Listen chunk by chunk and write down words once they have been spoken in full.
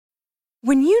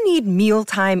When you need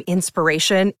mealtime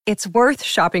inspiration, it's worth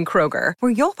shopping Kroger,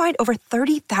 where you'll find over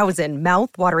 30,000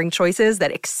 mouth-watering choices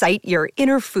that excite your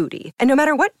inner foodie. And no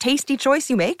matter what tasty choice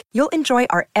you make, you'll enjoy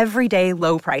our everyday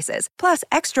low prices, plus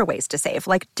extra ways to save,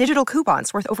 like digital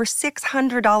coupons worth over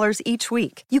 $600 each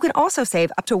week. You can also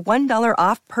save up to $1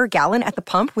 off per gallon at the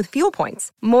pump with fuel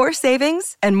points. More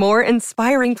savings and more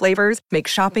inspiring flavors make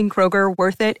shopping Kroger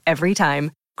worth it every time.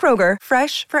 Kroger,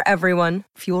 fresh for everyone.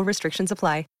 Fuel restrictions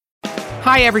apply.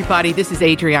 Hi, everybody. This is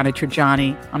Adriana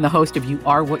Trajani. I'm the host of You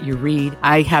Are What You Read.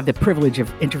 I have the privilege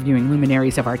of interviewing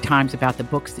luminaries of our times about the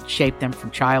books that shaped them from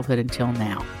childhood until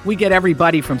now. We get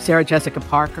everybody from Sarah Jessica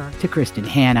Parker to Kristen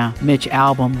Hanna, Mitch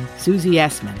Albom, Susie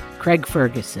Essman, Craig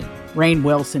Ferguson, Rainn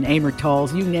Wilson, Amor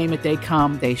Tolls, you name it, they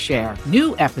come, they share.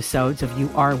 New episodes of You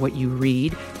Are What You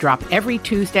Read drop every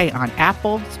Tuesday on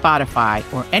Apple, Spotify,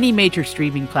 or any major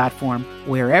streaming platform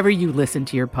wherever you listen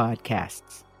to your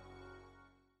podcasts.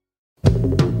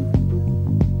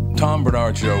 Tom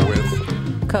Bernard Show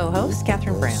with co-host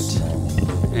Catherine Brandt,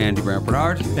 Andy Brandt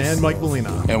Bernard, and Mike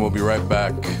Molina. And we'll be right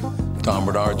back. Tom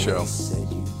Bernard Show.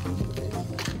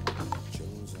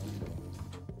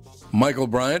 Michael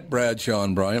Bryant, Bradshaw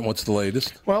and Bryant, what's the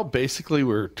latest? Well, basically,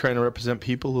 we're trying to represent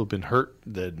people who have been hurt,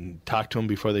 then talk to them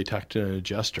before they talk to an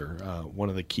adjuster. One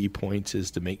of the key points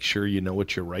is to make sure you know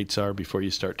what your rights are before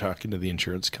you start talking to the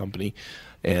insurance company,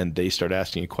 and they start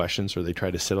asking you questions or they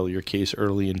try to settle your case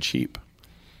early and cheap.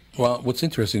 Well, what's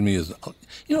interesting to me is,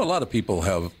 a lot of people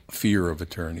have fear of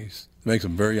attorneys. It makes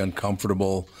them very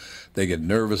uncomfortable. They get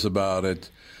nervous about it.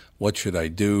 What should I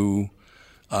do?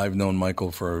 I've known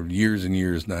Michael for years and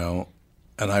years now,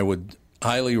 and I would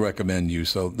highly recommend you.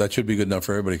 So that should be good enough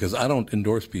for everybody, because I don't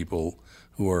endorse people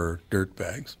who are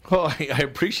dirtbags. Well, I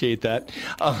appreciate that.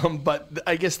 But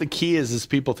I guess the key is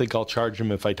people think I'll charge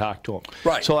them if I talk to them.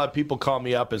 Right. So a lot of people call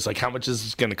me up. It's like, how much is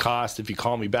this going to cost if you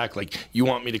call me back? Like, you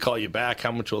want me to call you back?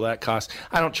 How much will that cost?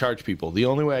 I don't charge people. The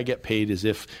only way I get paid is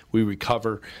if we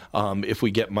recover, if we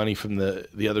get money from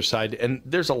the other side. And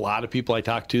there's a lot of people I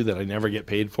talk to that I never get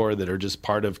paid for that are just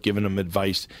part of giving them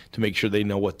advice to make sure they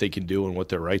know what they can do and what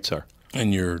their rights are.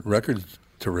 And your record's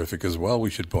terrific as well, we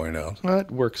should point out. Well, it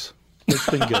works. It's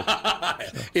been good.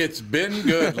 It's been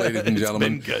good, ladies and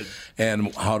gentlemen. It's been good.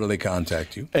 And how do they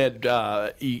contact you? And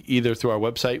either through our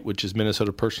website, which is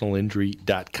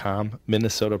minnesotapersonalinjury.com,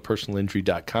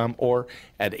 minnesotapersonalinjury.com, or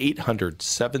at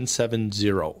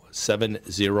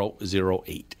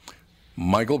 800-770-7008.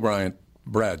 Michael Bryant,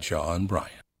 Bradshaw and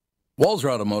Bryant.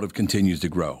 Walser Automotive continues to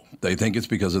grow. They think it's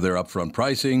because of their upfront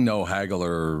pricing, no haggle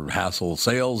or hassle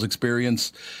sales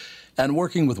experience, and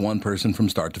working with one person from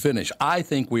start to finish. I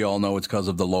think we all know it's because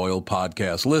of the loyal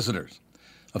podcast listeners.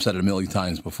 I've said it a million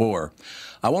times before.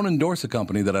 I won't endorse a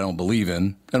company that I don't believe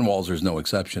in, and Walser's no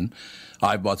exception.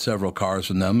 I've bought several cars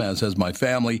from them, as has my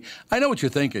family. I know what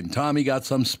you're thinking. Tommy got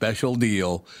some special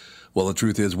deal. Well, the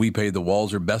truth is we paid the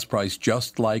Walser best price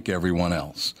just like everyone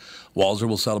else. Walser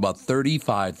will sell about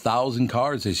 35,000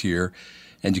 cars this year,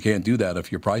 and you can't do that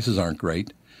if your prices aren't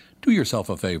great. Do yourself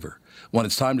a favor. When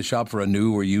it's time to shop for a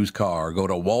new or used car, go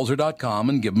to walser.com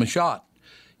and give them a shot.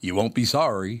 You won't be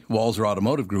sorry. Walser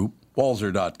Automotive Group,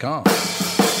 walser.com.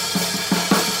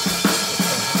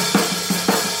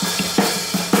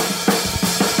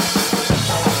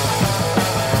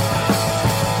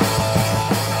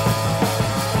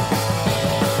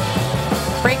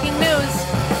 breaking news.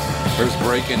 There's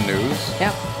breaking news?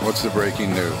 Yep. What's the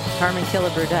breaking news? Carmen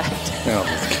Killebrew died. Oh,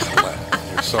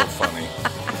 you're so funny.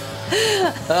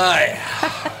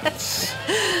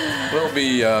 We'll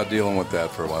be dealing with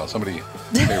that for a while. They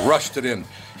rushed it in.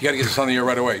 You got to get this on the air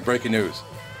right away. Breaking news.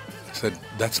 I said,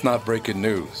 that's not breaking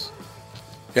news.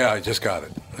 Yeah, I just got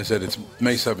it. I said, it's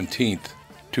May 17th,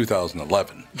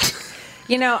 2011.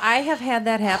 I have had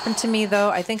that happen to me though.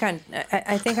 I think on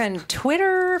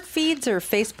Twitter feeds or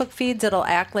Facebook feeds, it'll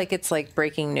act like it's like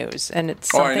breaking news, and it's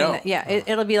something that,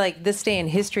 it'll be like this day in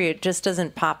history. It just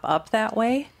doesn't pop up that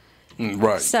way.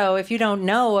 Right. So if you don't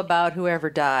know about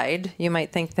whoever died, you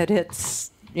might think that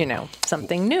it's,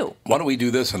 something new. Why don't we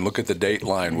do this and look at the date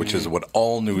line, which is what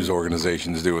all news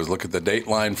organizations do, is look at the date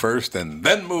line first and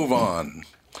then move on.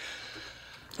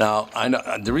 Now, I know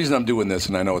the reason I'm doing this,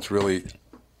 and I know it's really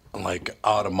like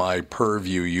out of my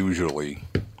purview usually.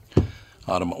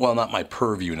 Not my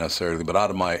purview necessarily, but out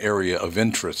of my area of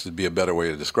interest would be a better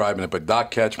way of describing it. But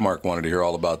Doc Ketchmark wanted to hear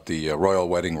all about the royal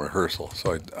wedding rehearsal,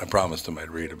 so I promised him I'd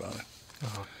read about it.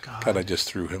 Oh, God. Kind of just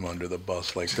threw him under the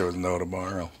bus like there was no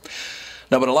tomorrow.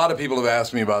 No, but a lot of people have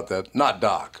asked me about that. Not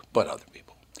Doc, but other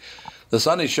people. The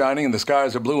sun is shining and the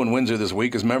skies are blue in Windsor this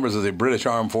week as members of the British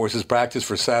Armed Forces practice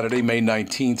for Saturday, May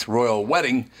 19th, royal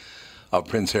wedding of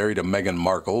Prince Harry to Meghan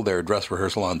Markle. Their dress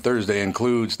rehearsal on Thursday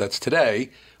includes, that's today,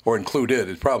 or included,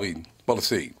 it's probably, well, let's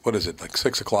see, what is it, like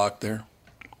 6 o'clock there?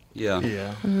 Yeah.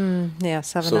 Yeah,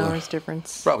 7 hours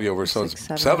difference. Probably over, so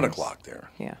it's 7 o'clock there.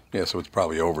 Yeah. Yeah, so it's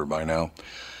probably over by now.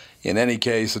 In any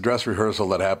case, the dress rehearsal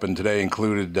that happened today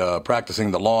included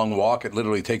practicing the long walk. It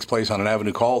literally takes place on an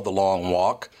avenue called the Long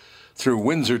Walk through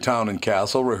Windsor Town and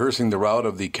Castle, rehearsing the route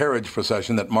of the carriage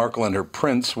procession that Markle and her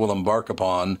prince will embark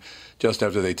upon just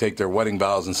after they take their wedding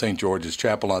vows in St. George's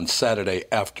Chapel on Saturday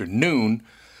afternoon.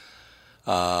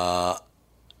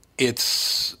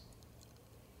 It's...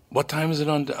 What time is it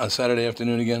on Saturday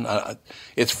afternoon again?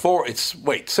 It's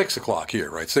 6 o'clock here,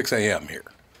 right? 6 a.m. here.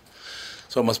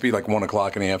 So it must be like 1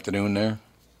 o'clock in the afternoon there.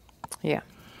 Yeah.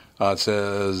 It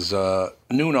says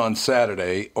noon on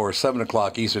Saturday or 7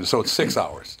 o'clock Eastern. So it's 6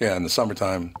 hours. Yeah, in the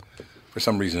summertime, for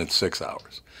some reason, it's 6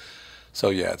 hours. So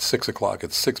yeah, it's 6 o'clock.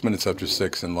 It's 6 minutes after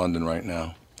 6 in London right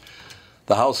now.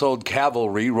 The Household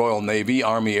Cavalry, Royal Navy,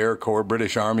 Army Air Corps,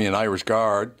 British Army, and Irish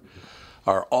Guard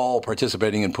are all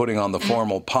participating in putting on the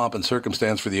formal pomp and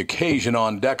circumstance for the occasion.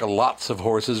 On deck, lots of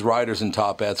horses, riders in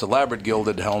top hats, elaborate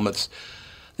gilded helmets.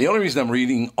 The only reason I'm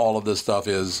reading all of this stuff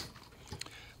is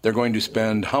they're going to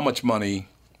spend how much money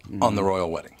on the royal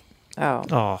wedding?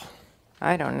 Oh.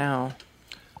 I don't know.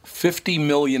 $50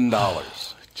 million.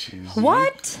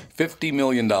 What? $50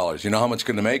 million. You know how much it's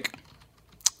going to make?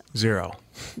 0.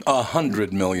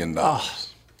 $100 million.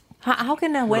 How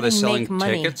can a wedding make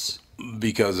money? Tickets?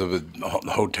 Because of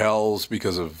hotels,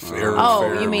 because of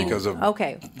airfare, you mean, because of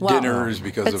But dinners,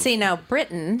 because of... see, now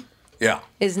Britain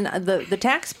is not, the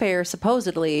taxpayers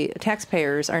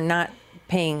are not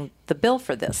paying the bill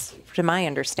for this, to my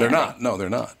understanding. They're not. No, they're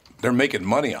not. They're making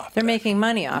money off They're making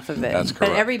money off of it. That's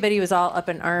correct. But everybody was all up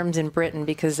in arms in Britain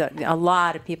because a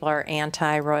lot of people are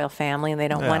anti-royal family and they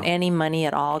don't want any money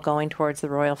at all going towards the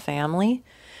royal family.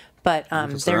 But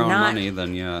they're not. Money,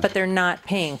 then yeah. But they're not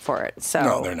paying for it. So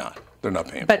no, they're not. They're not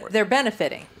paying for it. But they're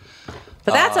benefiting.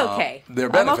 But that's okay. They're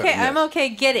benefiting. I'm okay. I'm okay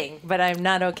getting, but I'm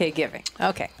not okay giving.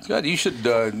 Okay. Good. You should.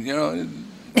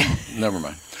 Never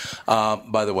mind.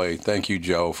 By the way, thank you,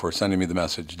 Joe, for sending me the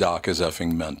message. Doc is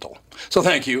effing mental. So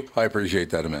thank you. I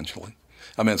appreciate that immensely,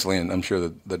 and I'm sure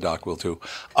that the Doc will too.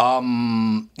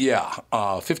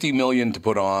 $50 million to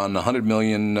put on, $100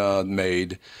 million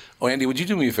made. Oh, Andy, would you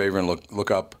do me a favor and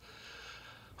look up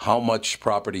how much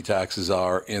property taxes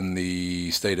are in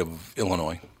the state of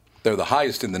Illinois? They're the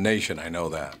highest in the nation, I know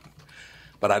that.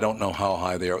 But I don't know how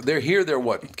high they are. They're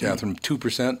what, Catherine,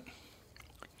 2%?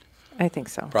 I think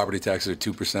so. Property taxes are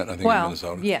 2%, I think, in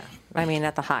Minnesota. Yeah. I mean,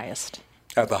 at the highest.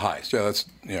 At the highest.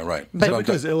 Yeah, right. Is that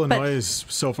because Illinois is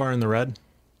so far in the red?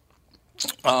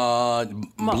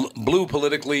 Blue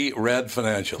politically, red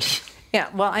financially. Yeah,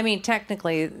 well, I mean,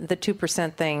 technically, the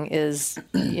 2% thing is,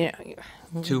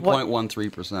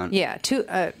 2.13%. Yeah,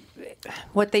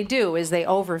 what they do is they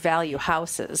overvalue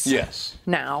houses. Yes.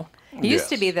 Now, it used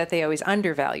to be that they always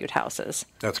undervalued houses.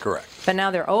 That's correct. But now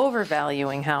they're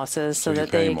overvaluing houses so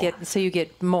that you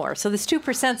get more. So this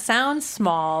 2% sounds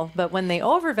small, but when they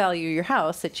overvalue your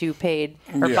house that you paid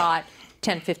or bought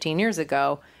 10, 15 years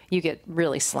ago, you get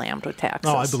really slammed with taxes.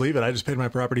 Oh, I believe it. I just paid my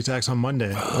property tax on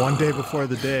Monday, one day before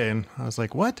the day, and I was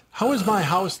like, what? How is my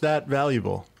house that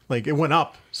valuable? Like, it went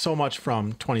up so much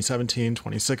from 2017,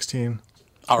 2016.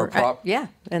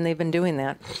 And they've been doing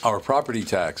that. Our property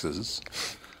taxes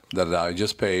that I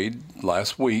just paid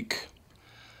last week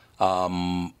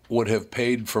would have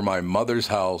paid for my mother's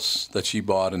house that she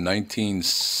bought in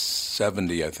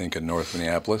 1970, I think, in North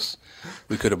Minneapolis.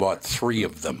 We could have bought 3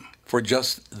 of them for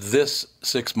just this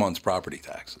 6 months' property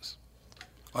taxes.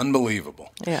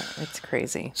 Unbelievable. Yeah, it's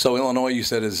crazy. So Illinois, you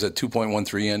said, is at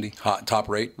 2.13, Andy, top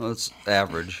rate? Well, it's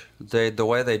average. The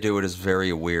way they do it is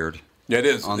very weird. Yeah, it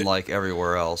is. Unlike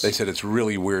everywhere else. They said it's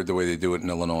really weird the way they do it in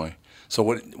Illinois. So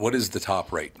what is the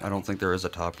top rate? I don't think there is a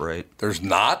top rate. There's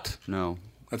not? No.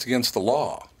 That's against the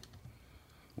law.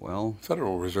 Well,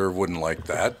 Federal Reserve wouldn't like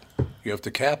that. You have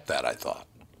to cap that, I thought.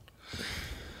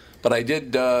 But I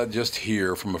did just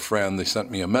hear from a friend, they sent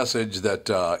me a message that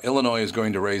Illinois is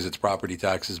going to raise its property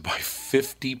taxes by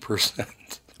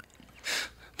 50%.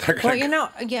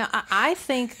 Well, I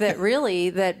think that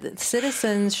really that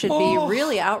citizens should be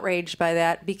really outraged by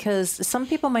that because some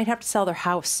people might have to sell their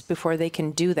house before they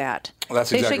can do that. Well, that's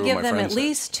they exactly should what give my them friend at said.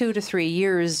 least 2 to 3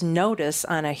 years notice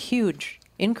on a huge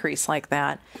increase like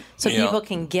that so people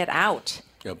can get out.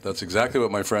 Yep, that's exactly what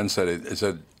my friend said. It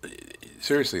said,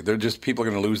 seriously, people are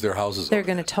going to lose their houses. They're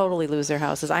going to totally lose their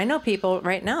houses. I know people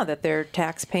right now that their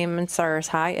tax payments are as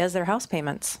high as their house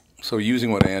payments. So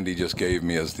using what Andy just gave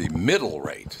me as the middle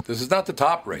rate, this is not the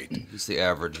top rate. It's the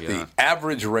average, yeah. The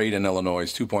average rate in Illinois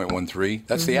is 2.13.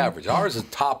 That's the average. Ours is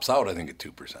tops out, I think, at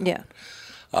 2%. Yeah.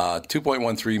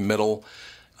 2.13 middle.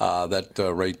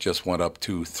 That rate just went up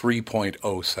to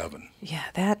 3.07. Yeah,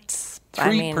 that's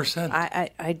 3%.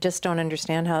 I just don't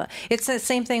understand how it's the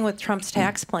same thing with Trump's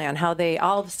tax plan. How they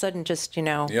all of a sudden just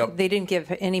they didn't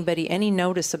give anybody any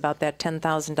notice about that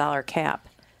 $10,000 cap.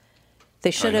 They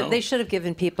should have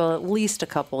given people at least a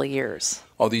couple of years.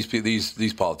 Oh,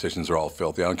 these politicians are all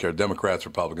filthy. I don't care, Democrats,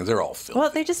 Republicans, they're all filthy.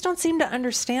 Well, they just don't seem to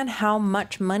understand how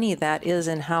much money that is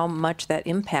and how much that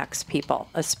impacts people,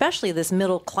 especially this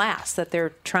middle class that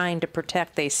they're trying to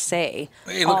protect, they say.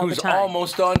 Hey, look who's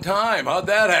almost on time. How'd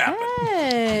that happen?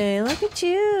 Hey, look at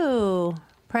you.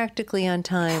 Practically on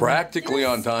time. Practically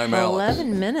on time, Alex.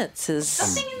 11 minutes is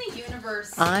something in the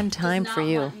universe on time does not for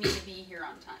you. Want me to be here on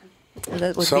time.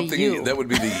 That would be you. That would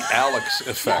be the Alex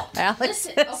effect.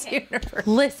 Alex's universe.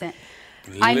 Listen.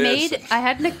 I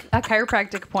had a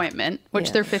chiropractic appointment,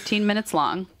 which they're 15 minutes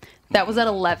long. That was at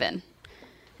 11.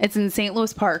 It's in St.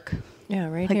 Louis Park. Yeah,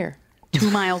 right here.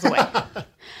 2 miles away.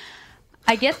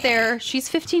 I get there. She's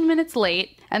 15 minutes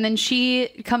late, and then she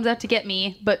comes out to get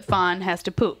me, but Fawn has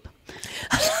to poop.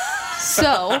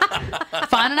 So,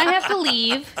 Fawn and I have to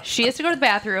leave. She has to go to the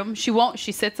bathroom. She won't.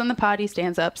 She sits on the potty,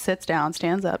 stands up, sits down,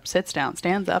 stands up, sits down,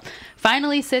 stands up.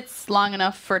 Finally sits long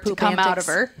enough for it to come out of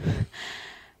her.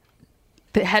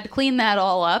 But had to clean that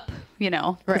all up,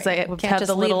 because I can't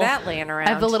just leave that laying around.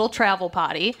 I have the little travel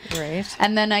potty. Right.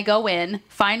 And then I go in,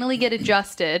 finally get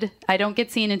adjusted. I don't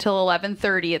get seen until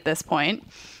 11:30 at this point.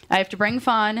 I have to bring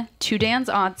Fawn to Dan's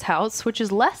aunt's house, which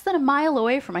is less than a mile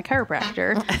away from my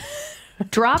chiropractor.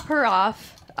 Drop her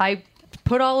off. I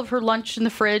put all of her lunch in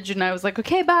the fridge, and I was like,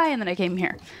 okay, bye. And then I came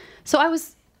here. So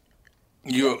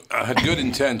You had good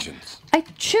intentions. I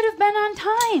should have been on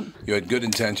time. You had good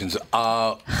intentions.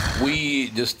 We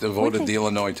just voted the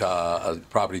Illinois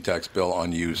property tax bill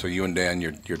on you. So you and Dan,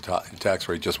 your tax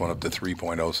rate just went up to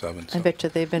 3.07. So. I bet you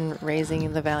they've been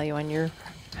raising the value on your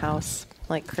house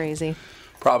like crazy.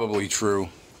 Probably true.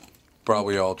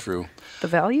 Probably all true. The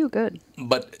value, good.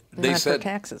 But they said for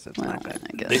taxes, it's not good.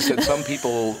 I guess. They said some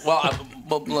people. Well,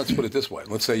 let's put it this way.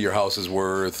 Let's say your house is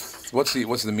worth what's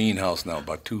the mean house now?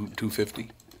 About 250.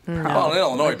 No. Well, in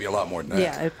Illinois, it'd be a lot more than that.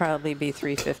 Yeah, it'd probably be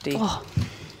 350. Oh.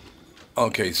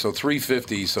 Okay, so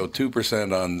 350. So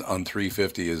 2% on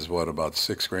 350 is what, about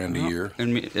 $6,000 a year?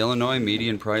 In Illinois,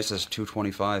 median price is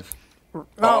 $225.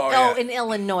 Oh, in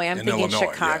Illinois. I'm thinking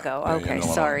Illinois, Chicago. yeah. Okay,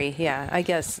 sorry. Yeah, I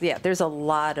guess, there's a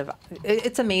lot of...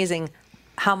 It's amazing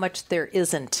how much there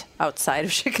isn't outside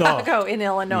of Chicago in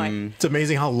Illinois. It's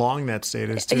amazing how long that state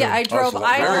is, too. Yeah, I drove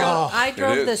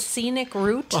It the is. scenic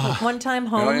route one time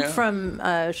home from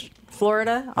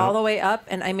Florida all the way up,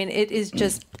 and I mean, it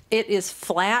is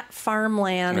flat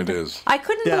farmland. It is. I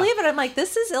couldn't believe it. I'm like,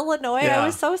 this is Illinois. Yeah. I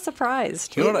was so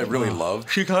surprised. You know what I really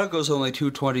love? Chicago's only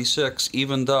 $226,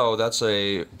 even though that's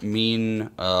a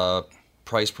mean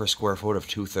price per square foot of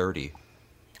 $230.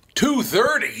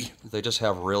 $230. They just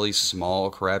have really small,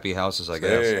 crappy houses, I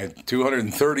guess. Hey,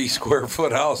 230 square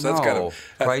foot house. That's kind of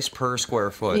price per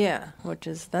square foot. Yeah,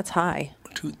 that's high.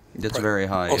 It's very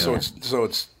high. Oh, so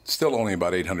it's still only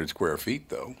about 800 square feet,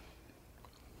 though.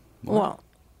 Well,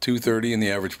 230, and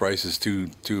the average price is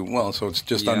well, so it's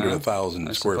just under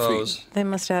 1,000 square feet. They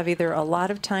must have either a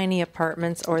lot of tiny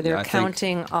apartments, or they're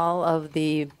counting all of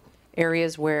the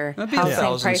areas where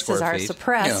housing prices are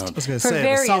suppressed. I was going to for say,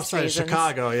 various the south side reasons. of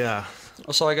Chicago, yeah.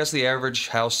 So I guess the average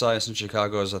house size in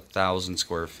Chicago is 1,000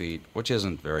 square feet, which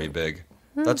isn't very big.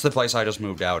 That's the place I just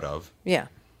moved out of. Yeah.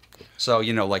 So,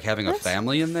 like having a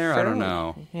family in there, I don't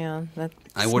know. Yeah, that's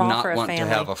I would not want to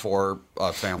have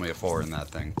a family of four in that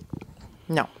thing.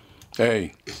 No.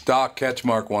 Hey, Doc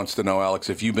Ketchmark wants to know, Alex,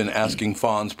 if you've been asking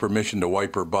Fawn's permission to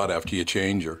wipe her butt after you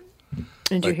change her.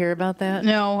 Did you hear about that?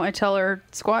 No, I tell her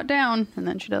squat down, and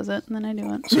then she does it, and then I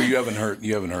do it. So you haven't heard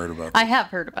about that? I have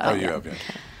heard about it. Oh, you have, yeah.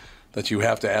 That you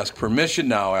have to ask permission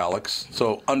now, Alex.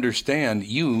 So understand,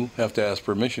 you have to ask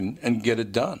permission and get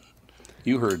it done.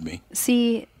 You heard me.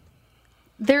 See,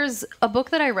 there's a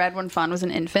book that I read when Fawn was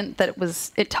an infant that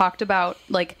it talked about,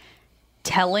 like,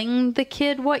 telling the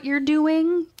kid what you're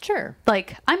doing. Sure.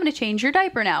 Like, I'm going to change your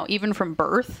diaper now, even from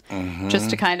birth, just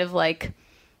to kind of, like,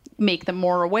 make them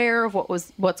more aware of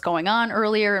what's going on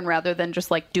earlier, and rather than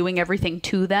just like doing everything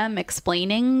to them,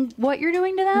 explaining what you're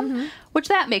doing to them, which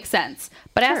that makes sense.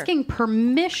 But asking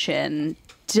permission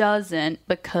doesn't,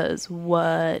 because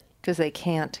what? Because they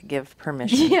can't give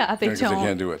permission. Yeah, they don't. Because they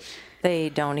can't do it. They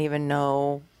don't even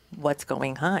know what's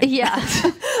going on. Yeah.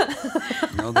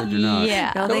 No, No, they do not.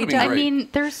 Yeah. No, they be don't. I great. mean,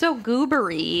 they're so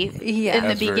goobery Yeah. in the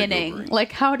That's very beginning. goobery.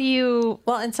 Like, how do you?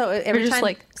 Well, and so every just time,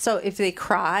 like- so if they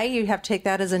cry, you have to take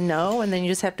that as a no, and then you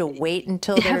just have to wait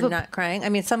until They they're have a- not crying. I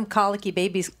mean, some colicky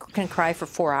babies can cry for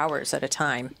 4 hours at a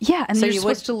time. Yeah, and So you're you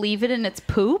supposed would- to leave it in its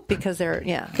poop because they're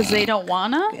because they don't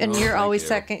wanna. and you're always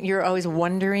thank you. You're always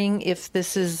wondering if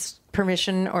this is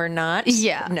permission or not.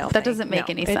 Yeah, no, that doesn't make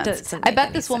any it sense. doesn't I make bet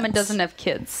any this woman sense. doesn't have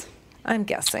kids. I'm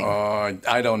guessing.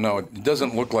 I don't know. It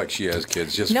doesn't look like she has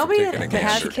kids. Just Nobody for taking a that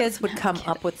has gander. kids would come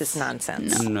up with this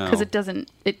nonsense. No. Because it doesn't.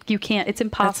 You can't. It's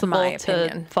impossible my to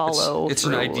opinion. follow. It's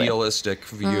an through with. idealistic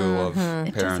view of It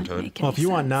doesn't parenthood. make Well, if any you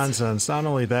want sense. nonsense, not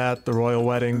only that, the royal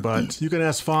wedding, but you can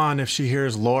ask Fawn if she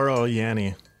hears Laura or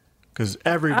Yanni. Because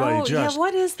everybody Oh, just. yeah.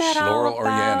 What is that Laurel all or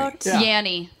Yanni? about? Yeah.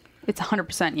 Yanni. It's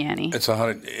 100% Yanni. It's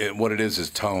 100. What it is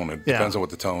tone. It Yeah. depends on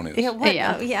what the tone is. Yeah, what,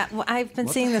 Yeah. yeah. Well, I've been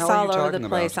What seeing the this hell are all you over the talking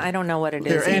place. about? I don't know what it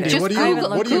is. Here, Andy, either. what do I you haven't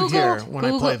what do you looked. hear Google- when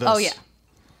I play this? Oh yeah,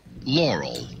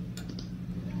 Laurel.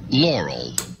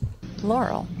 Laurel.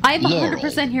 Laurel. I'm Laurel.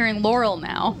 100% hearing Laurel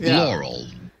now, Yeah. Laurel.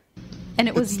 and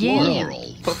it was It's Yanni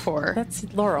Laurel. before. That's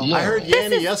Laurel. Laurel. I heard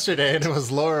Yanni yesterday, and it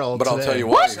was Laurel. But I'll today. tell you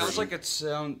what. Sounds like it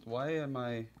sound. Why am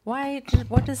I?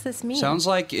 What does this mean?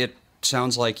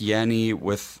 Sounds like Yanni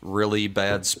with really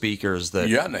bad speakers. That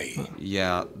Yanni.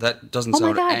 Yeah, that doesn't Oh my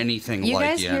sound God. anything You like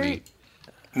guys hear- Yanni.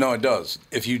 No, it does.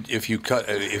 If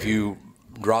you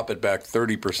drop it back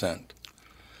 30%,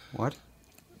 What?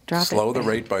 Drop slow it the back.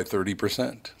 rate by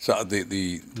 30%. So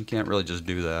the You can't really just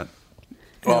do that.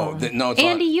 no, it's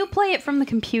Andy, not. you play it from the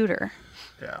computer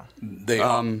Yeah. They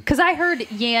because I heard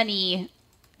Yanni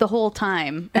the whole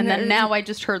time, and then it- now I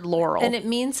just heard Laurel. And it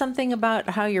means something about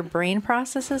how your brain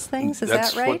processes things. Is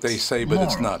that's that right? what they say, but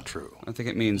it's not true. I think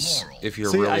it means if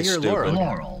you're See, really I hear stupid. Laurel.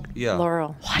 Laurel. Yeah.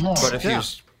 Laurel. But if you Yeah.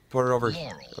 put it over,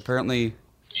 apparently.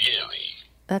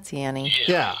 That's Yanni.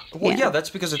 Yeah. Well, yeah, that's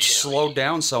because it's slowed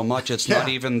down so much. It's not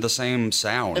Yeah. even the same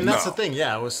sound. And that's No. the thing.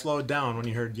 Yeah, it was slowed down when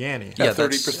you heard Yanni. Yeah, Yeah, that's-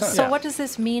 30%. So Yeah. what does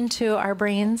this mean to our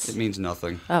brains? It means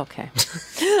nothing. Okay.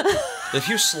 If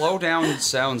you slow down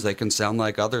sounds, they can sound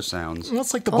like other sounds. Well,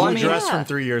 it's like the blue dress yeah. from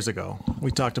 3 years ago.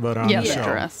 We talked about it on Yeah, the the show.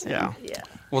 dress. Yeah.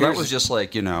 Well, that was just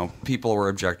like, people were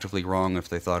objectively wrong if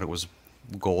they thought it was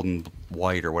golden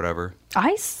white or whatever.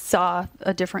 I saw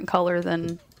a different color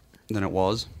than Than it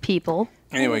was. people.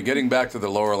 Anyway, getting back to the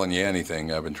Laurel and Yanni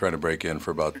thing, I've been trying to break in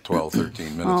for about 12,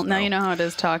 13 minutes Well, now you know how it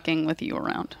is talking with you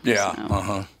around. Yeah,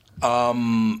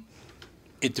 so.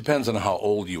 It depends on how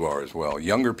old you are as well.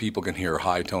 Younger people can hear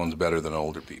high tones better than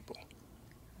older people.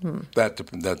 That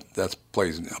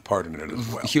plays a part in it as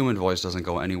well. Human voice doesn't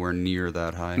go anywhere near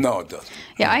that high. No, it doesn't.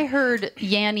 Yeah, I heard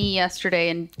Yanni yesterday,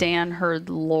 and Dan heard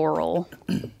Laurel.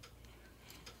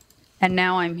 And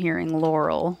now I'm hearing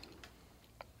Laurel.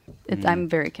 I'm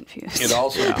very confused. It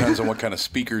also depends on what kind of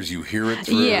speakers you hear it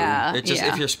through. Yeah. It's just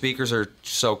if your speakers are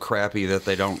so crappy that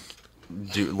they don't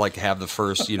have the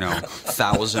first,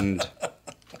 1,000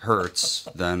 hertz,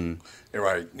 then You're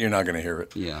right. You're not going to hear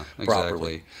it yeah, properly.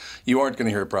 exactly. You aren't going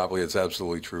to hear it properly. It's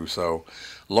absolutely true. So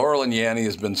Laurel and Yanni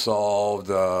has been solved.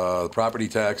 Property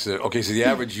tax. Okay, so the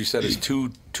average you said is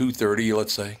 $230,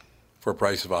 let's say, for a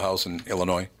price of a house in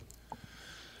Illinois.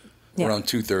 Yeah. Around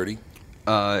 $230.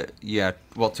 Yeah,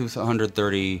 well,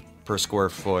 230 per square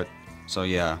foot. So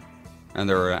yeah, and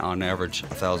they're on average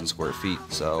 1,000 square feet.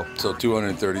 So So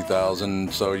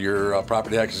 $230,000. So your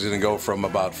property tax is going to go from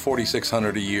about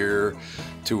 $4,600 a year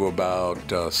to about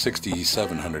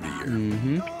 $6,700 a year.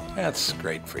 Mm-hmm. That's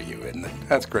great for you, isn't it?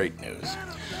 That's great news.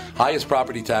 Highest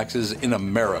property taxes in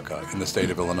America in the state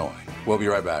of Illinois. We'll be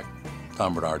right back.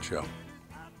 Tom Bernard Show.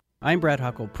 I'm Brad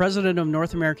Huckle, president of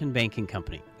North American Banking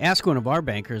Company. Ask one of our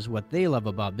bankers what they love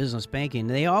about business banking.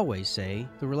 They always say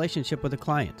the relationship with the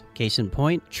client. Case in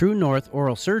point, True North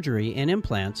Oral Surgery and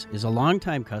Implants is a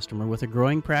longtime customer with a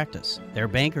growing practice. Their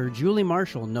banker, Julie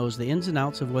Marshall, knows the ins and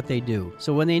outs of what they do.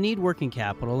 So when they need working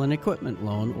capital, an equipment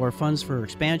loan, or funds for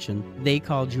expansion, they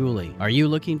call Julie. Are you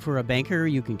looking for a banker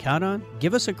you can count on?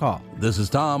 Give us a call. This is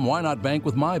Tom. Why not bank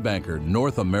with my banker,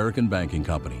 North American Banking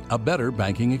Company? A better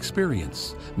banking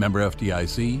experience. Member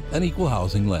FDIC, an equal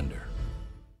housing lender.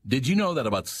 Did you know that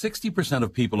about 60%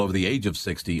 of people over the age of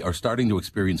 60 are starting to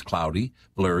experience cloudy,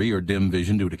 blurry, or dim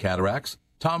vision due to cataracts?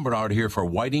 Tom Bernard here for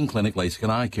Whiting Clinic LASIK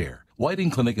and Eye Care. Whiting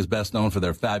Clinic is best known for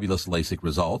their fabulous LASIK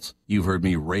results. You've heard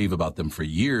me rave about them for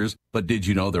years, but did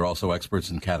you know they're also experts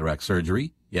in cataract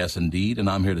surgery? Yes, indeed, and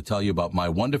I'm here to tell you about my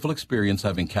wonderful experience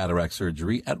having cataract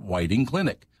surgery at Whiting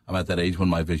Clinic. I'm at that age when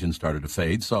my vision started to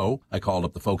fade, so I called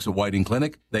up the folks at Whiting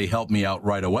Clinic. They helped me out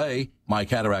right away. My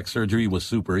cataract surgery was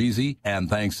super easy, and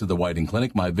thanks to the Whiting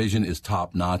Clinic, my vision is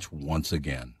top-notch once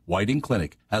again. Whiting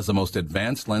Clinic has the most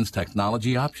advanced lens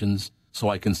technology options. so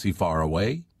I can see far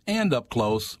away and up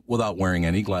close without wearing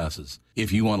any glasses.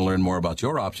 If you want to learn more about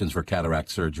your options for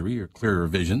cataract surgery or clearer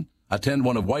vision, attend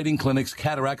one of Whiting Clinic's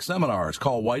cataract seminars.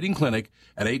 Call Whiting Clinic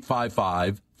at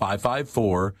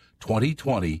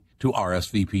 855-554-2020 to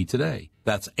RSVP today.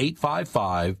 That's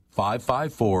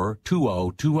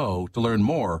 855-554-2020 to learn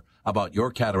more about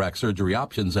your cataract surgery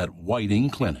options at Whiting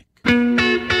Clinic.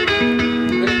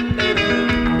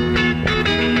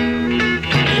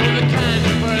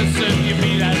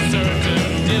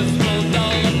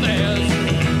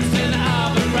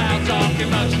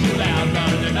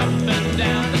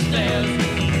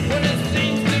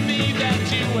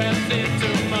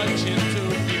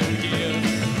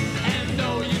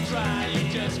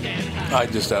 I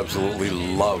just absolutely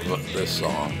love this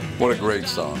song. What a great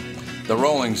song. The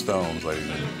Rolling Stones, ladies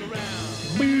and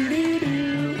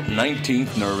gentlemen.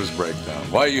 19th Nervous Breakdown.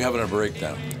 Why are you having a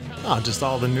breakdown? Oh, just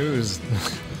all the news.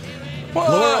 What?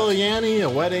 Laurel Yanny, a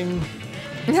wedding.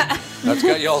 That's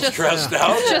got you all stressed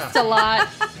out? Just a lot.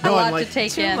 A lot like, to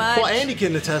take in. Well, Andy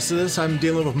can attest to this. I'm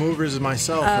dealing with movers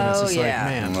myself. And it's just like,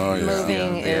 man.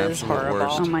 Moving is horrible.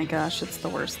 Worst. Oh my gosh, it's the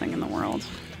worst thing in the world.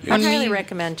 I highly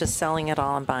recommend just selling it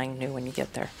all and buying new when you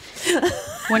get there.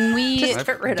 When we Just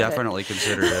get rid of it. Definitely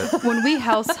considered it. when we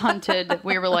house hunted,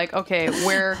 we were like, okay,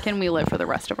 where can we live for the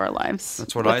rest of our lives?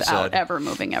 That's what I said. Without ever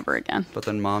moving ever again. But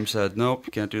then Mom said, nope,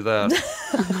 you can't do that.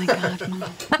 Oh my God, Mom.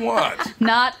 What?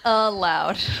 Not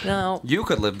allowed. No. You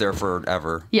could live there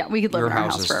forever. Yeah, we could live Your in our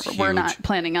house house is forever. We're huge. not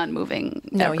planning on moving.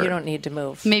 No, ever. you don't need to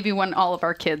move. Maybe when all of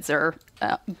our kids are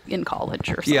in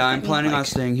college or something. Yeah, I'm planning on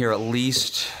staying here at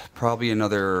least probably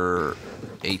another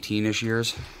 18-ish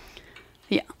years.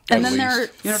 Yeah. And At then there are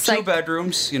least. 2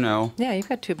 bedrooms, Yeah, you've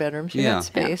got 2 bedrooms. You got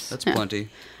space. That's plenty.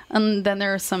 And then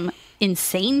there are some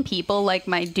insane people like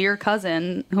my dear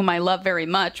cousin, whom I love very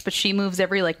much, but she moves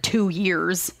every 2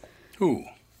 years. Who?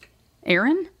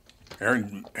 Erin?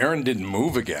 Erin didn't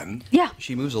move again. Yeah.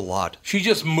 She moves a lot. She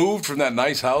just moved from that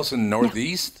nice house in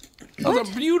Northeast. That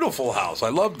was a beautiful house. I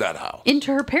loved that house.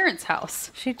 Into her parents' house.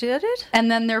 She did it?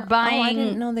 And then they're buying... Oh, I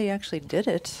didn't know they actually did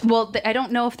it. Well, I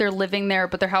don't know if they're living there,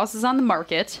 but their house is on the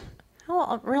market.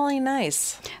 Oh, really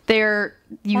nice. They're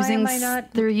using... Why am I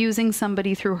not... They're using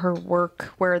somebody through her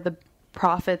work where the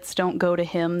profits don't go to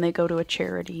him, they go to a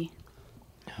charity.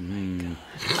 Can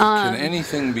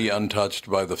anything be untouched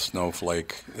by the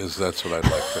snowflake? That's what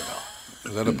I'd like to know.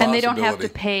 Is that a possibility? And they don't have to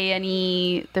pay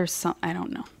any... There's some... I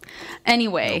don't know.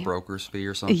 Anyway. No broker's fee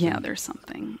or something? Yeah, there's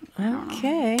something.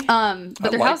 Okay. But I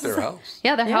their like house their is, house.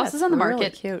 Yeah, their house is on the really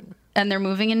market. Cute. And they're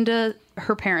moving into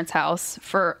her parents' house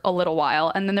for a little while.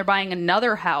 And then they're buying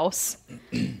another house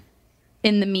in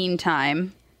the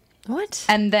meantime. What?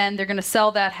 And then they're going to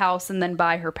sell that house and then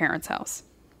buy her parents' house.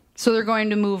 So they're going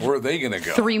to move. Where are they going to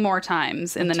go? 3 more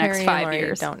times in the next 5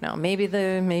 years. Don't know. Maybe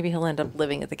he'll end up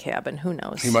living at the cabin. Who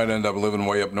knows? He might end up living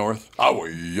way up north. Oh,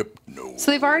 way up north.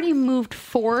 So they've already moved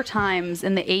 4 times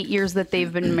in the 8 years that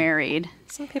they've been married.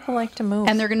 Some people like to move.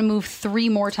 And they're going to move 3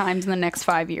 more times in the next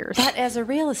 5 years. But as a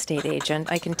real estate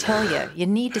agent, I can tell you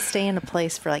need to stay in a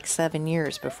place for 7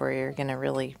 years before you're going to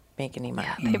really make any money.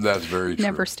 Yeah, that's very true.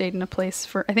 Never stayed in a place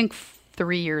for, I think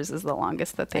 3 years is the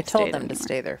longest that they've I told stayed them to anywhere.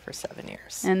 stay there for 7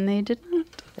 years. And they did not,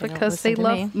 They don't because they listen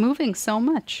to love me. moving so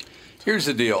much. Here's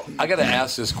the deal. I got to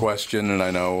ask this question, and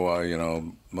I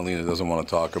know, Melina doesn't want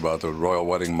to talk about the royal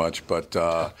wedding much, but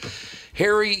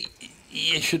Harry,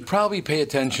 you should probably pay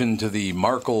attention to the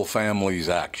Markle family's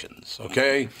actions,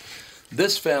 okay?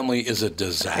 This family is a Are you saying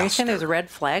disaster. there's red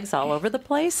flags all over the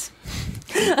place?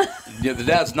 Yeah, the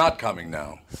dad's not coming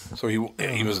now. So he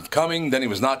was coming, then he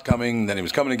was not coming, then he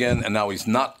was coming again, and now he's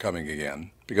not coming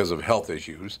again because of health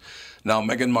issues. Now,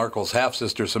 Meghan Markle's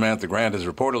half-sister, Samantha Grant, has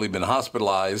reportedly been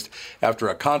hospitalized after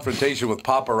a confrontation with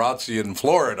paparazzi in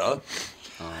Florida.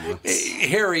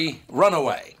 Harry, run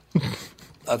away.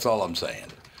 That's all I'm saying.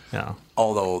 Yeah.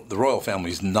 Although the royal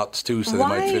family's nuts, too, so they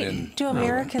might fit in. Why do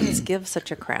Americans give such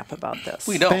a crap about this?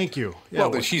 We don't. Thank you. Yeah,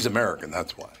 Well, she's American,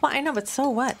 that's why. Well, I know, but so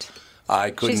what?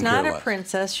 I couldn't She's not care a less.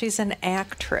 princess. She's an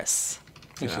actress.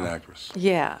 She's an actress.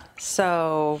 Yeah.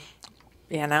 So,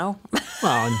 Well,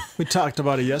 and we talked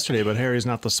about it yesterday, but Harry's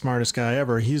not the smartest guy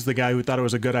ever. He's the guy who thought it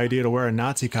was a good idea to wear a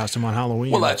Nazi costume on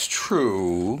Halloween. Well, that's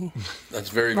true. That's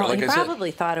very good. well, Like he I said,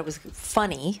 probably thought it was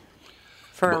funny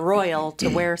for a royal to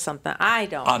wear something. I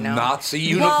don't a know. Nazi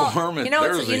uniform. Well, you know,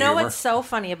 there's the you know humor. what's so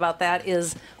funny about that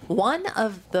is one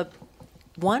of the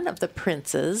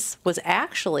princes was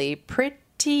actually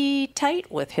pretty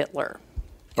tight with Hitler.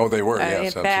 Oh, they were.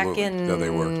 Yes, back absolutely. in Yeah, they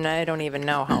were. I don't even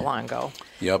know how long ago.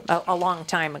 Yep. A long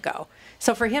time ago.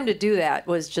 So for him to do that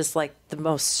was just like the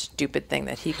most stupid thing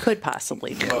that he could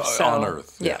possibly do. On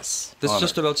earth, Yes. This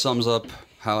just about sums up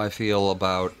how I feel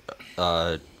about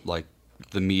like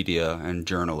the media and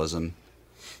journalism.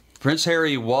 Prince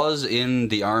Harry was in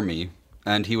the army,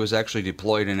 and he was actually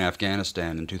deployed in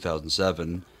Afghanistan in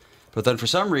 2007. But then for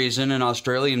some reason, an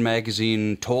Australian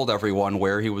magazine told everyone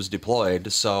where he was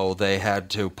deployed, so they had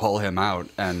to pull him out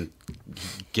and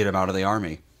get him out of the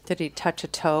army. Did he touch a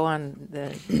toe on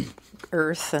the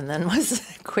earth and then was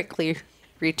quickly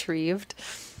retrieved?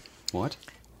 What?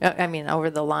 I mean, over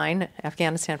the line,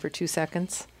 Afghanistan for 2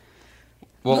 seconds?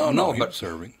 Well, no, he but was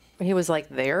serving. He was like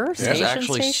there, He was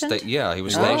actually stationed? he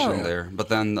was stationed there. But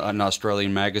then an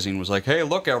Australian magazine was like, "Hey,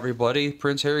 look, everybody,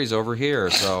 Prince Harry's over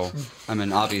here." So, I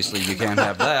mean, obviously you can't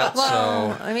have that.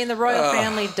 Well, So, I mean, the royal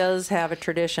family does have a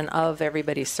tradition of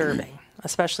everybody serving,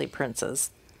 especially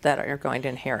princes that are going to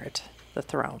inherit the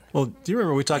throne. Well, do you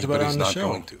remember we talked about it on the show?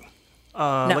 Going to.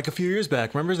 No. Like a few years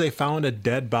back. Remember they found a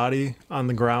dead body on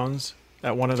the grounds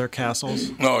at one of their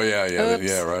castles? Oh, yeah,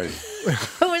 Oops. right.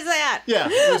 Who was that? Yeah,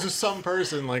 it was just some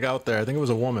person like out there. I think it was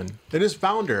a woman. They just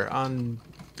found her on,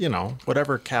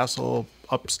 whatever castle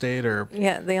upstate or...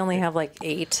 Yeah, they only have like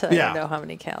 8. I don't know how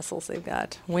many castles they've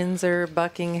got. Windsor,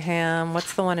 Buckingham.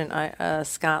 What's the one in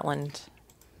Scotland?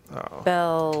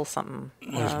 Bell something.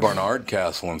 There's Barnard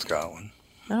Castle in Scotland.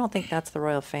 I don't think that's the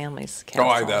royal family's castle.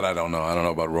 I don't know. I don't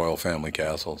know about royal family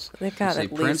castles. They've got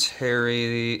at Prince least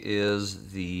Harry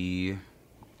is the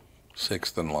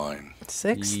 6th in line.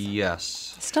 6.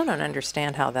 Yes. Still don't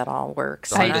understand how that all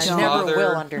works. I And I don't. never Father-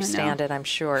 will understand it, I'm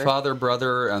sure. Father,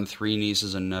 brother, and 3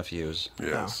 nieces and nephews.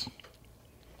 Yes.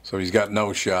 So he's got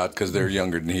no shot because they're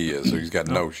younger than he is. So he's got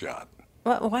no shot.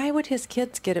 Why would his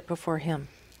kids get it before him?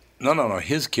 No.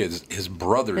 His kids, his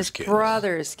brother's kids. His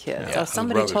brother's kids. Yeah, So his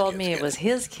somebody brother's told kids me get it was it.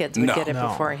 his kids would No. get it No.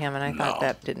 before him, and I thought No.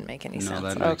 that didn't make any No, sense.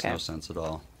 that makes Okay. no sense at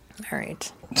all. All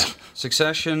right.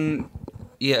 Succession,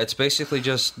 yeah, it's basically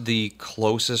just the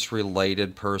closest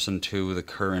related person to the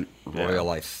current royal,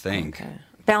 I think. Okay.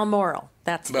 Balmoral.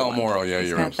 That's the Balmoral, one. yeah, He's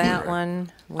you're got absolutely that right.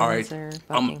 one. All right. Windsor,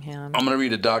 I'm Buckingham. going to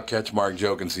read a Doc Ketchmark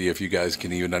joke and see if you guys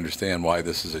can even understand why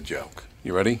this is a joke.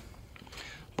 You ready?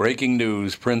 Breaking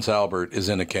news, Prince Albert is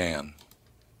in a can.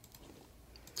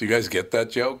 Do you guys get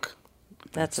that joke?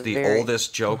 That's It's a the very...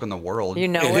 oldest joke in the world. You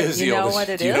know It it? is You the know oldest. what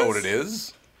it is? Do you know what it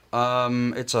is?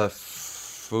 It's a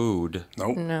food.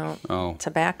 Nope. No. Oh.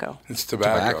 Tobacco. It's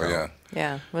tobacco, Tobacco. yeah.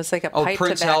 Yeah. It was like a Oh, pipe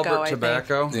Prince tobacco, Albert I think.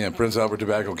 tobacco? Yeah, Prince Albert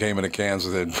tobacco came in a can, so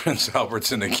then Prince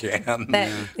Albert's in a can.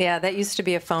 That used to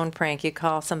be a phone prank. You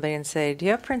call somebody and say, "Do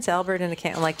you have Prince Albert in a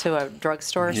can?" Like to a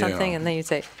drugstore or Yeah. something, and then you'd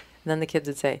say, then the kids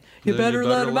would say, "You Then better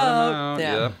let him out."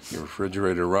 Yeah. Your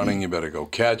refrigerator running, you better go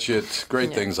catch it.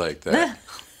 Great things like that.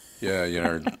 Yeah,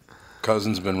 your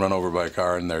cousin's been run over by a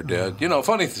car and they're dead.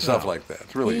 Funny stuff like that.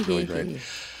 It's really, really great.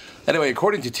 Anyway,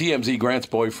 according to TMZ, Grant's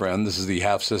boyfriend, this is the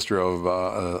half-sister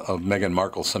of Meghan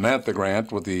Markle, Samantha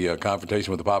Grant, with the confrontation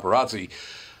with the paparazzi.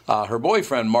 Her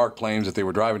boyfriend, Mark, claims that they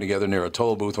were driving together near a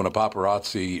toll booth when a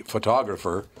paparazzi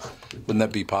photographer, wouldn't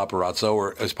that be paparazzo?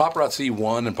 Or is paparazzi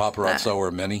one and paparazzo or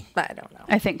many? I don't know.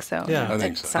 I think so. Yeah. I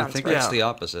think It so. I sounds think right. it's the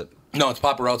opposite. No, it's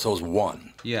paparazzo's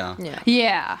one. Yeah.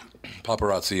 Yeah.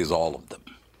 Paparazzi is all of them.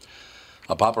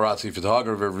 A paparazzi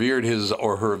photographer veered his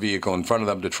or her vehicle in front of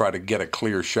them to try to get a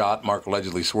clear shot. Mark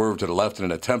allegedly swerved to the left in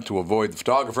an attempt to avoid the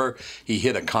photographer. He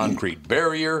hit a concrete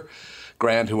barrier.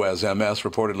 Grant, who has MS,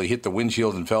 reportedly hit the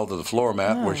windshield and fell to the floor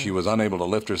mat where she was unable to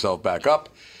lift herself back up.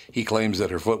 He claims that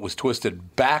her foot was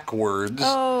twisted backwards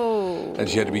and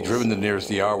she had to be driven to the nearest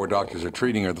ER where doctors are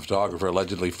treating her. The photographer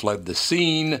allegedly fled the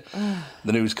scene.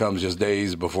 The news comes just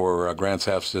days before Grant's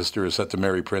half-sister is set to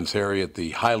marry Prince Harry at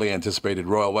the highly anticipated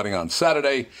royal wedding on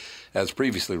Saturday, as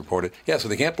previously reported. Yeah, so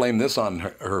they can't blame this on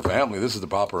her family. This is the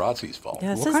paparazzi's fault.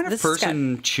 Yeah, What kind of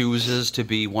person chooses to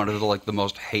be one of the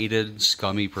most hated,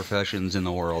 scummy professions in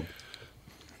the world?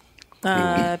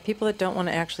 People that don't want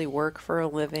to actually work for a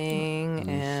living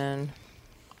and...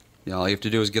 Yeah, all you have to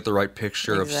do is get the right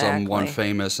picture of someone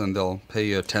famous and they'll pay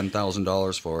you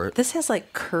 $10,000 for it. This has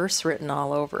like curse written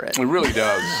all over it. It really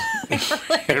does.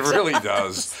 It really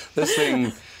does. This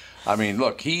thing, I mean,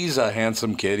 look, he's a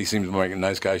handsome kid. He seems like a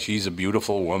nice guy. She's a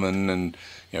beautiful woman and,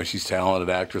 she's a talented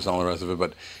actress and all the rest of it.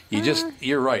 But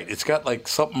you're right. It's got like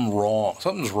something wrong.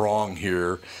 Something's wrong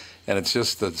here. And it's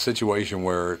just a situation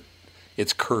where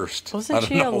it's cursed. Wasn't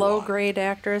she a low-grade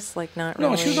actress? Like, not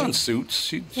really? No, she was on Suits.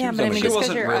 She Yeah, was but I on mean, the She just 'cause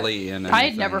wasn't you're really in anything. I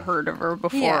had never heard of her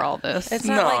before all this. It's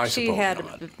not No, like I she suppose had,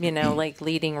 not. like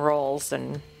leading roles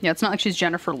and. Yeah, it's not like she's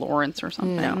Jennifer Lawrence or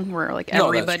something where like No, that's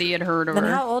everybody had heard of Then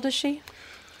her. how old is she?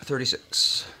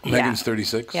 36. Megan's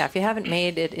 36. Yeah, if you haven't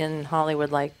made it in Hollywood,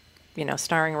 like,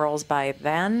 starring roles by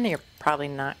then, you're probably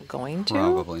not going to.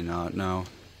 Probably not, no.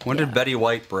 When did Betty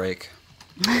White break?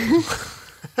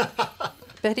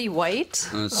 Betty White?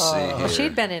 Let's see here.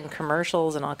 She'd been in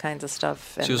commercials and all kinds of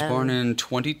stuff. And She was born in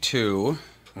 22.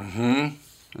 Mm-hmm.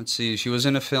 Let's see. She was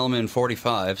in a film in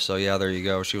 45, so yeah, there you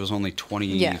go. She was only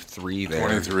 23 there.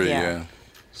 23, yeah.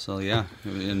 So yeah,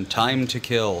 in Time to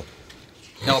Kill.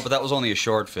 No, but that was only a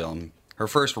short film. Her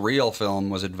first real film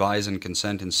was Advise and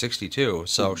Consent in 62,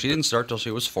 so she didn't start till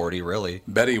she was 40, really.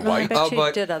 Betty White? I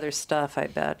bet she did other stuff, I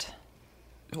bet.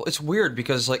 Well, it's weird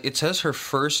because like it says her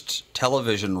first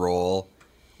television role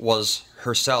was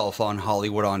herself on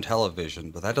Hollywood on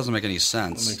Television, but that doesn't make any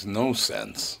sense. That makes no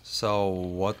sense. So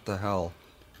what the hell?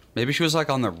 Maybe she was like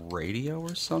on the radio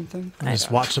or something? I just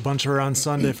watched a bunch of her on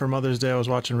Sunday for Mother's Day. I was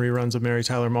watching reruns of Mary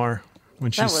Tyler Moore when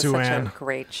she's Sue Ann. That was such a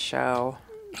great show.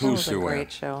 Who's Sue Ann? A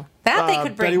great show. That they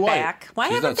could bring back. Why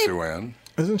She's haven't not they? Sue Ann.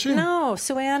 Isn't she? No,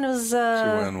 Sue Ann was. Sue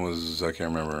Ann was, I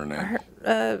can't remember her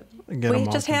name. We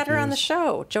just had her on the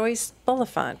show. Joyce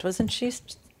Bulifant, wasn't she?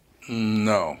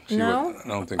 No. No? I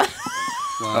don't think.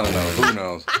 I don't know. Who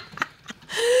knows?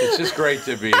 It's just great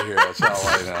to be here. That's all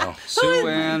I know. Sue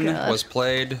Ann was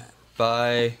played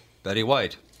by Betty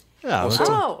White. Yeah.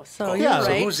 So you're right.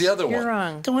 So who's the other one? You're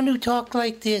wrong. The one who talked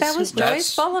like this. That was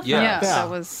Joyce Bulifant. Yeah. That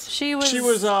was. She was.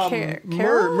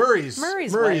 Murray's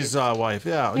Murray's wife.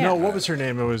 Yeah. Yeah. No, what was her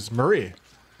name? It was Marie.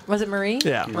 Was it Marie?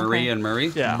 Yeah. Marie and Murray?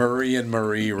 Yeah. Murray and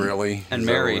Marie, really. And Is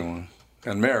that Mary. what we want?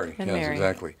 And Mary. And yes, Mary.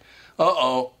 exactly.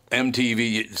 Uh-oh.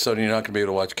 MTV, so you're not going to be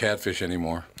able to watch Catfish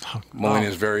anymore.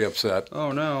 Melania's very upset.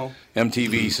 Oh, no.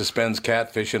 MTV suspends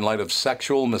Catfish in light of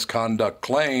sexual misconduct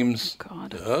claims.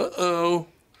 God. Uh-oh.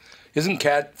 Isn't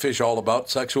Catfish all about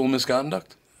sexual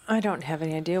misconduct? I don't have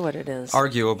any idea what it is.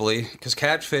 Arguably, because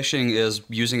catfishing is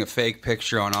using a fake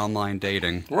picture on online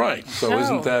dating. Right. So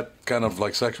isn't that kind of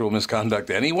like sexual misconduct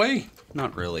anyway?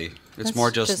 Not really. It's That's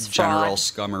more just fraud. general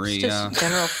scummery. It's just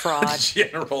general fraud.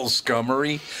 General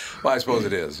scummery? Well, I suppose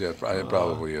it is. Yeah, it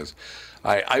probably is.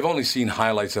 I've only seen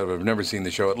highlights of it. I've never seen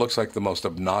the show. It looks like the most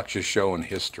obnoxious show in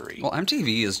history. Well,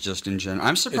 MTV is just in general.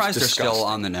 I'm surprised they're still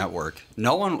on the network.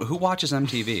 No one who watches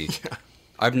MTV. Yeah.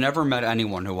 I've never met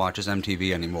anyone who watches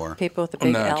MTV anymore. People with a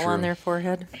big L on their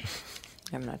forehead?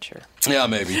 I'm not sure. Yeah,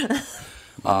 maybe.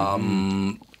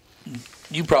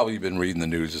 You've probably been reading the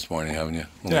news this morning, haven't you?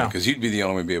 Yeah. Because you'd be the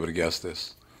only one to be able to guess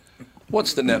this.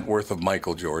 What's the net worth of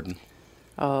Michael Jordan?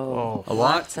 Oh, a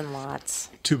lot? Lots and lots.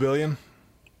 $2 billion?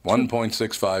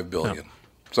 1.65 billion. Oh.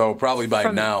 So probably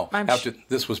by now, after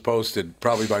this was posted,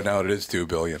 probably by now it is $2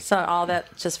 billion. So all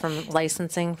that just from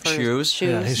licensing for shoes?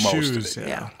 Yeah, his Most shoes. of it.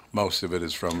 Yeah. Most of it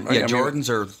is from. Yeah, Jordans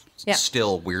are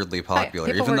still weirdly popular,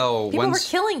 people even though people were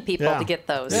killing people to get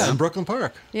those. Yeah, in Brooklyn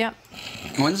Park. Yeah.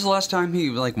 When's the last time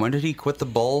when did he quit the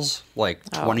Bulls? Like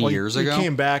 20 years ago? He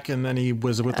came back and then he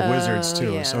was with the Wizards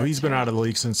too. Yeah, so he's been out of the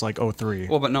league since like 03.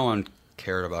 Well, but no one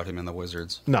cared about him in the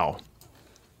Wizards. No.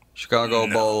 Chicago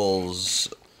Bulls.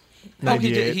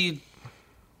 98. Oh, he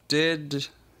did.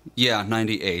 Yeah,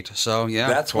 98. So, yeah,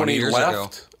 that's 20 when he years left? ago.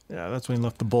 Yeah, that's when he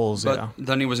left the Bulls, But yeah.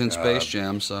 then he was in Space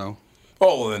Jam, so.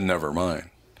 Oh, well, then never mind.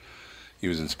 He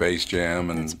was in Space Jam,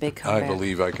 and That's a big I comeback.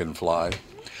 Believe I Can Fly.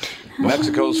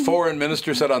 Mexico's foreign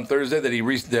minister said on Thursday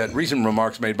that recent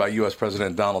remarks made by U.S.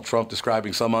 President Donald Trump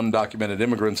describing some undocumented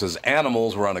immigrants as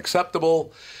animals were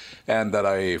unacceptable, and that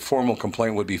a formal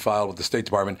complaint would be filed with the State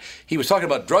Department. He was talking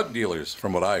about drug dealers,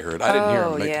 from what I heard. I didn't hear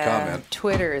him make the comment.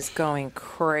 Twitter is going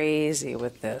crazy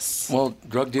with this. Well,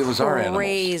 drug dealers are animals.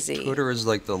 Crazy. Twitter is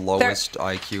like the lowest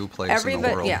IQ place in the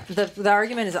world. Yeah, the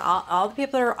argument is all the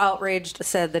people that are outraged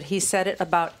said that he said it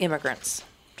about immigrants.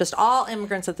 Just all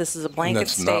immigrants, that this is a blanket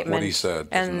That's statement. not what he said.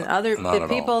 And Not the at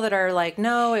people all. that are like,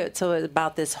 no, it's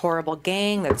about this horrible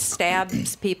gang that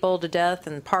stabs people to death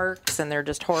in parks, and they're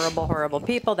just horrible, horrible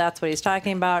people. That's what he's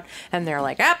talking about. And they're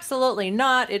like, absolutely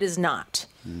not. It is not.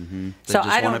 Mm-hmm. They So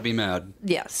just want to be mad.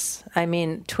 Yes. I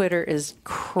mean, Twitter is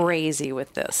crazy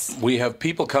with this. We have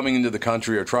people coming into the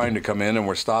country or trying to come in, and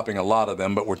we're stopping a lot of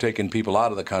them, but we're taking people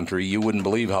out of the country. You wouldn't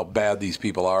believe how bad these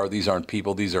people are. These aren't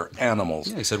people. These are animals.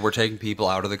 Yeah, he said we're taking people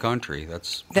out of the country.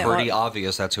 That's pretty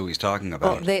obvious that's who he's talking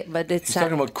about. But it's He's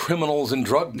talking about criminals and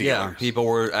drug dealers. Yeah, people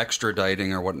were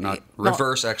extraditing or whatnot.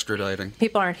 Reverse extraditing.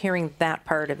 People aren't hearing that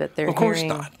part of it. They're Of course hearing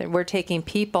not. that we're taking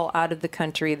people out of the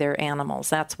country. They're animals.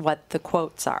 That's what the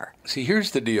quotes are. See,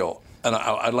 here's the deal, and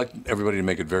I'd like everybody to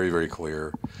make it very, very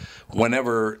clear.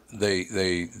 Whenever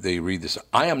they read this,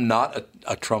 I am not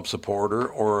a Trump supporter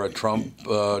or a Trump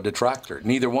detractor.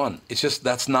 Neither one. It's just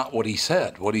that's not what he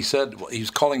said. What he said, he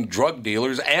was calling drug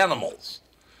dealers animals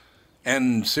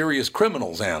and serious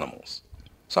criminals animals.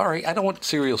 Sorry, I don't want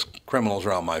serious criminals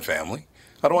around my family.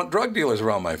 I don't want drug dealers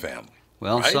around my family.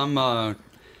 Well, right?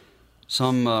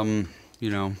 some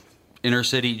inner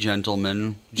city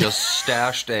gentleman just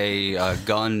stashed a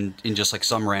gun in just like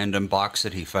some random box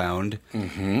that he found.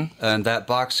 Mm-hmm. And that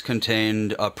box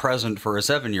contained a present for a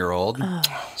 7-year-old. Oh,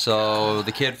 so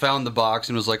the kid found the box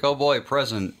and was like, oh boy,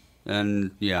 present.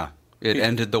 And yeah, it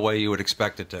ended the way you would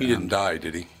expect it to end. He didn't die,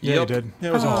 did he? Yeah, he did. Yeah,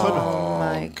 it was on clip.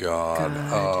 Oh, God.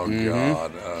 Oh,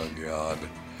 God. Oh, God.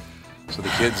 So the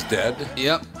kid's dead?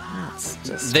 Yep.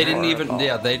 They didn't even,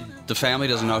 the family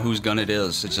doesn't know whose gun it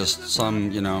is. It's just some,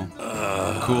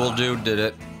 cool dude did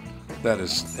it. That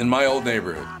is in my old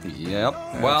neighborhood. Yep.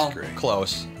 That's great.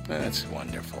 Close. That's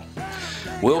wonderful.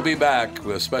 We'll be back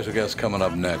with a special guest coming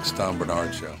up next, Tom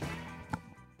Bernard Show.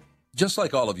 Just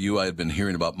like all of you, I had been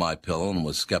hearing about MyPillow and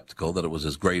was skeptical that it was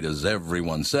as great as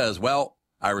everyone says. Well,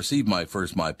 I received my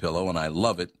first MyPillow, and I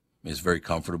love it. It's very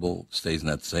comfortable, stays in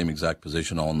that same exact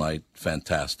position all night.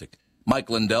 Fantastic. Mike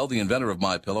Lindell, the inventor of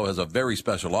MyPillow, has a very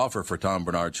special offer for Tom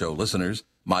Bernard Show listeners.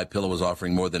 MyPillow is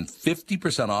offering more than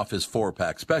 50% off his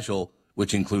 4-pack special,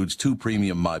 which includes 2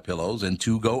 premium MyPillows and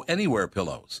 2 Go Anywhere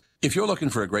pillows. If you're looking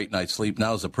for a great night's sleep,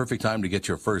 now's the perfect time to get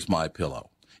your first MyPillow.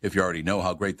 If you already know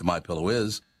how great the MyPillow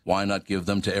is, why not give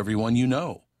them to everyone you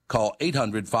know? Call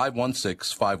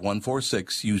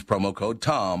 800-516-5146, use promo code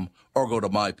TOM, or go to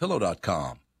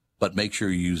MyPillow.com. But make sure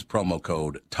you use promo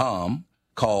code TOM.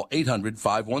 Call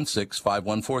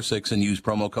 800-516-5146 and use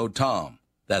promo code TOM.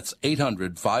 That's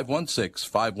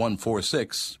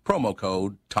 800-516-5146, promo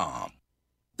code TOM.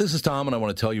 This is Tom, and I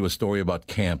want to tell you a story about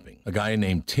camping. A guy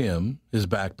named Tim, his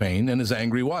back pain, and his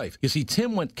angry wife. You see,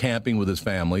 Tim went camping with his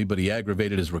family, but he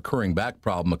aggravated his recurring back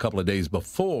problem a couple of days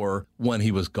before when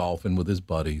he was golfing with his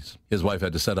buddies. His wife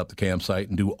had to set up the campsite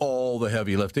and do all the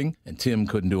heavy lifting, and Tim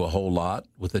couldn't do a whole lot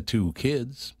with the 2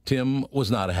 kids. Tim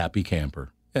was not a happy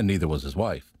camper. And neither was his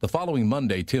wife. The following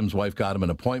Monday, Tim's wife got him an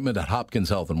appointment at Hopkins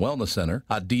Health and Wellness Center,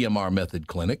 a DMR Method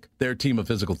clinic. Their team of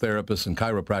physical therapists and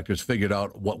chiropractors figured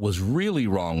out what was really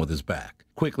wrong with his back,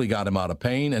 quickly got him out of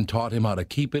pain, and taught him how to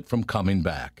keep it from coming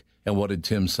back. And what did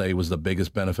Tim say was the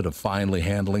biggest benefit of finally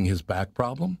handling his back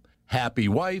problem? Happy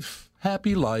wife,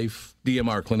 happy life.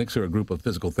 DMR clinics are a group of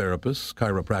physical therapists,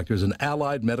 chiropractors, and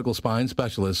allied medical spine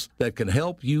specialists that can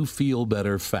help you feel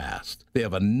better fast. They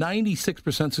have a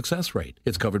 96% success rate.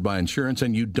 It's covered by insurance,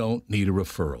 and you don't need a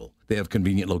referral. They have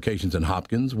convenient locations in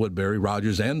Hopkins, Woodbury,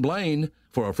 Rogers, and Blaine.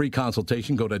 For a free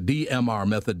consultation, go to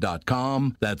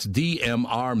dmrmethod.com. That's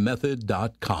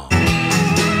dmrmethod.com.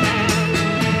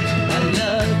 I look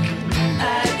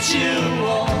at you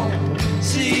all,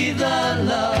 see the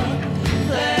love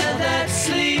there that's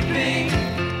sleeping.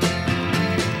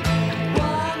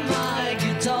 While my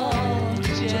guitar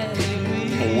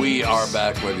gently We are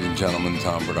back, ladies and gentlemen,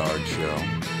 Tom Bernard Show.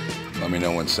 Let me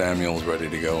know when Samuel's ready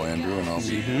to go, Andrew, and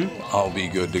I'll be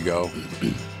good to go.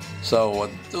 So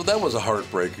that was a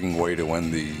heartbreaking way to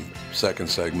end the second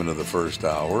segment of the first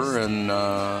hour, and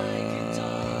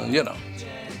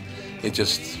it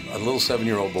just a little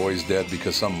 7-year-old boy's dead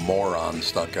because some moron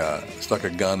stuck a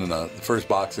gun in the first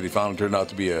box that he found. It turned out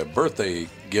to be a birthday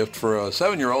gift for a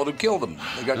 7-year-old who killed him.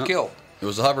 They got killed. It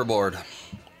was a hoverboard.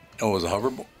 Oh, it was a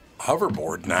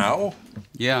hoverboard now?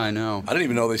 Yeah, I know. I didn't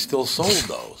even know they still sold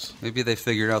those. Maybe they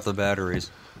figured out the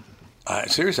batteries.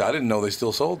 Seriously, I didn't know they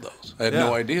still sold those. I had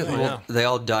no idea. They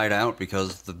all died out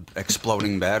because of the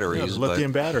exploding batteries.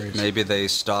 Lithium batteries. Maybe they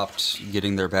stopped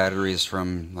getting their batteries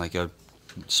from like a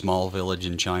small village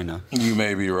in China. You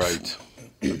may be right.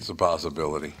 It's a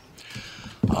possibility.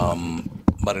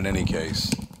 But in any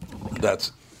case,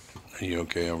 that's... Are you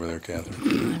okay over there,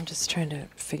 Catherine? I'm just trying to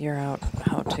figure out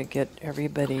how to get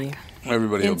everybody will be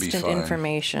fine. Instant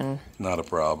information. Not a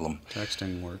problem.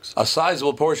 Texting works. A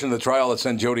sizable portion of the trial that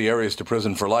sent Jodi Arias to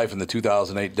prison for life in the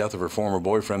 2008 death of her former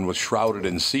boyfriend was shrouded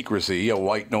in secrecy. A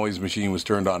white noise machine was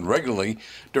turned on regularly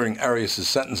during Arias'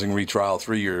 sentencing retrial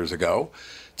 3 years ago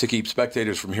to keep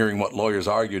spectators from hearing what lawyers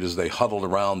argued as they huddled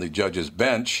around the judge's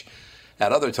bench.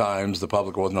 At other times, the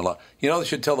public wasn't allowed. They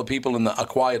should tell the people in A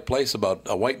Quiet Place about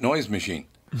a white noise machine.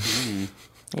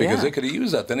 Because they could have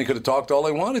used that. Then they could have talked all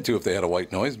they wanted to if they had a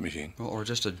white noise machine. Well, or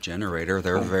just a generator.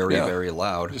 They're very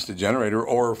loud. Just a generator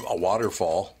or a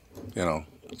waterfall.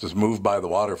 Just move by the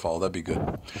waterfall. That'd be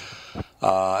good.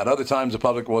 At other times, the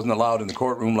public wasn't allowed in the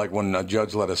courtroom, like when a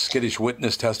judge let a skittish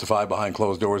witness testify behind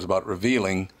closed doors about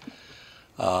revealing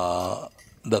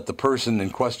that the person in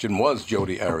question was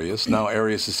Jodi Arias. Now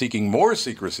Arias is seeking more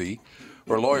secrecy,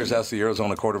 where lawyers asked the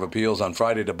Arizona Court of Appeals on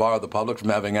Friday to bar the public from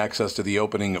having access to the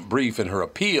opening brief in her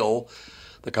appeal.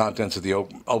 The contents of the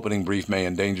opening brief may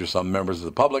endanger some members of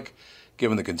the public,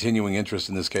 given the continuing interest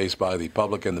in this case by the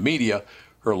public and the media,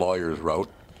 her lawyers wrote.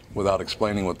 without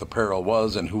explaining what the peril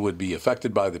was and who would be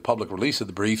affected by the public release of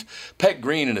the brief. Peg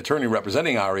Green, an attorney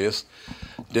representing Arias,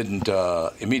 didn't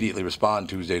immediately respond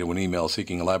Tuesday to an email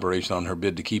seeking elaboration on her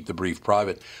bid to keep the brief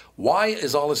private. Why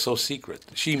is all this so secret?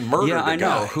 She murdered the guy. Yeah, I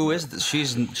know. Who is this?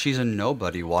 She's a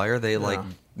nobody. Why are they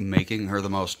making her the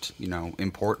most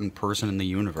important person in the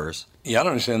universe? Yeah, I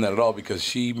don't understand that at all because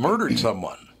she murdered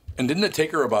someone. And didn't it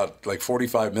take her about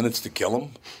 45 minutes to kill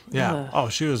him? Yeah. Oh,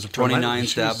 she was 29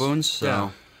 stab wounds. So. Yeah.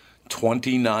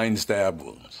 29 stab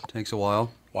wounds. Takes a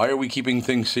while. Why are we keeping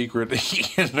things secret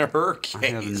in her case? I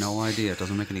have no idea. It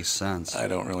doesn't make any sense. I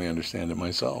don't really understand it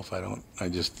myself. I don't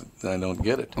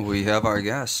get it. We have our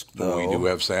guest, though. We do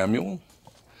have Samuel.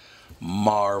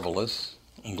 Marvelous.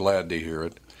 I'm glad to hear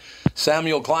it.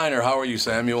 Samuel Kleiner, how are you,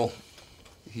 Samuel?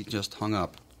 He just hung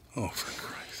up. Oh, for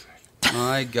Christ's sake.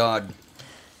 My God.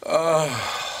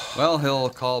 Well, he'll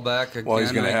call back again, Well,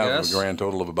 he's going to have guess. a grand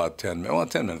total of about 10 minutes. Well,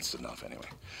 10 minutes is enough anyway.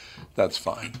 That's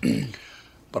fine.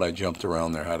 But I jumped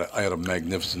around there. I had a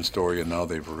magnificent story, and now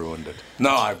they've ruined it.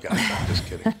 No, I'm just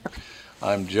kidding.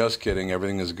 I'm just kidding.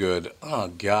 Everything is good. Oh,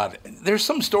 God. There's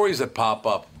some stories that pop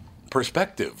up.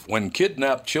 Perspective. When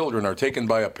kidnapped children are taken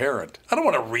by a parent. I don't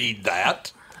want to read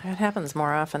that. It happens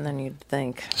more often than you'd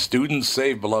think. Students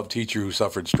save beloved teacher who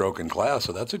suffered stroke in class,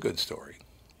 so that's a good story.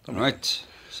 All right.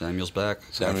 Samuel's back.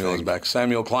 Samuel's back.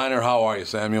 Samuel Kleiner, how are you,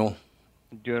 Samuel?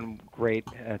 Doing great.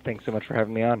 Thanks so much for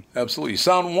having me on. Absolutely. You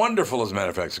sound wonderful, as a matter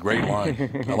of fact. It's a great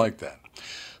line. I like that.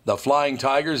 The Flying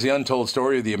Tigers, the untold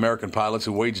story of the American pilots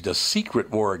who waged a secret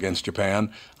war against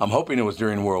Japan. I'm hoping it was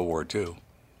during World War II.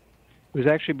 It was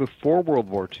actually before World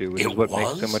War II, which is what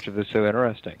makes so much of this so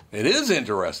interesting. It is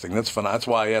interesting. That's fun. That's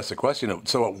why I asked the question.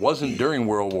 So it wasn't during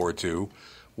World War II.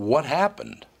 What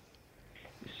happened?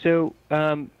 So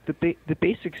the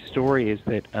basic story is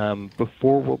that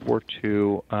before World War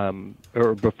II,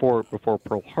 or before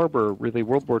Pearl Harbor, really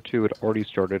World War II had already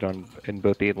started in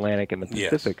both the Atlantic and the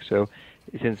Pacific. Yes. So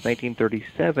since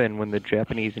 1937, when the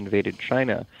Japanese invaded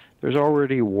China, there's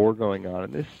already a war going on.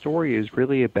 And this story is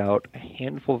really about a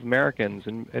handful of Americans,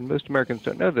 and most Americans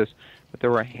don't know this, but there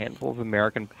were a handful of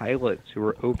American pilots who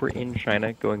were over in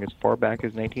China going as far back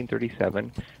as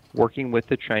 1937, working with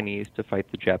the Chinese to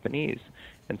fight the Japanese.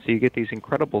 And so you get these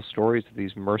incredible stories of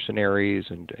these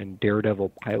mercenaries and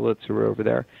daredevil pilots who are over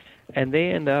there. And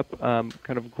they end up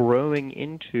kind of growing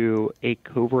into a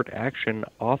covert action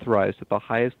authorized at the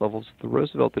highest levels of the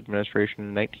Roosevelt administration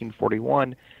in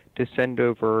 1941 to send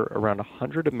over around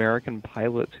 100 American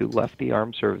pilots who left the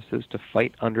armed services to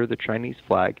fight under the Chinese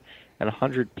flag and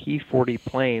 100 P-40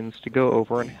 planes to go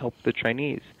over and help the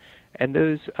Chinese. And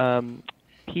those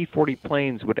P-40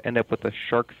 planes would end up with a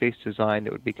shark face design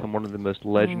that would become one of the most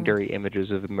legendary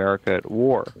images of America at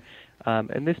war.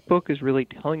 And this book is really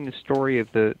telling the story of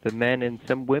the men and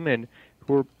some women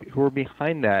who are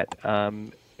behind that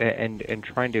and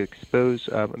trying to expose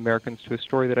Americans to a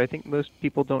story that I think most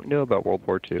people don't know about World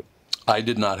War II. I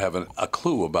did not have a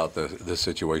clue about the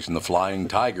situation, the Flying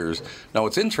Tigers. Now,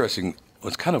 what's interesting,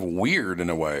 what's kind of weird in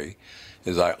a way,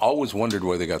 is I always wondered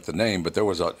where they got the name, but there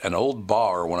was an old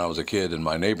bar when I was a kid in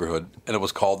my neighborhood, and it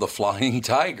was called the Flying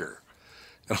Tiger.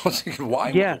 And I was thinking, why?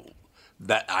 Yeah,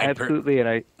 absolutely.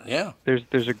 And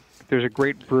there's a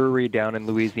great brewery down in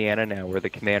Louisiana now where the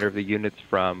commander of the unit's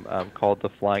from, called the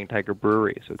Flying Tiger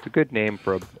Brewery. So it's a good name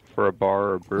for a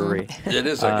bar or brewery. It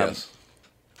is, I guess.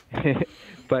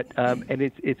 But and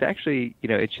it's actually,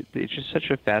 it's just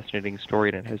such a fascinating story,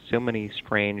 and it has so many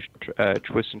strange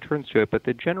twists and turns to it. But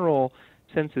the general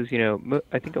sense is,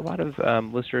 I think a lot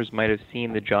of listeners might have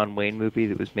seen the John Wayne movie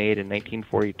that was made in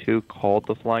 1942 called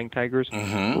The Flying Tigers.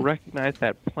 Who recognize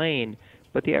that plane,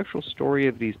 but the actual story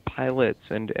of these pilots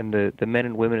and the men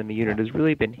and women in the unit has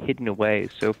really been hidden away.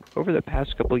 So over the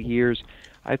past couple of years,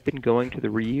 I've been going to the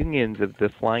reunions of the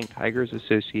Flying Tigers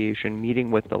Association,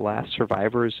 meeting with the last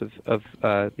survivors of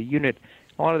the unit,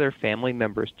 a lot of their family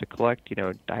members, to collect,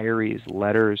 diaries,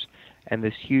 letters, and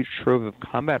this huge trove of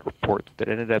combat reports that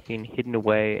ended up being hidden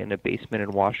away in a basement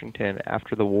in Washington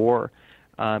after the war.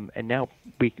 And now,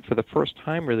 for the first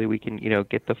time, really, we can,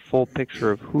 get the full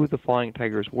picture of who the Flying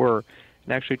Tigers were.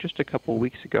 And actually, just a couple of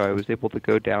weeks ago, I was able to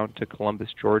go down to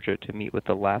Columbus, Georgia, to meet with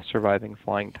the last surviving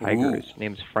Flying Tiger. His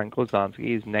name's Frank Lozanski.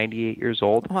 He's 98 years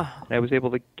old. Wow. And I was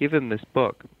able to give him this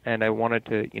book. And I wanted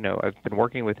to, I've been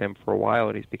working with him for a while,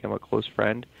 and he's become a close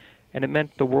friend. And it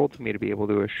meant the world to me to be able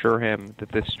to assure him that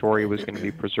this story was going to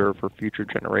be preserved for future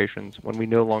generations when we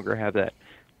no longer have that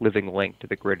living link to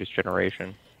the greatest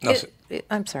generation.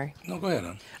 I'm sorry. No, go ahead,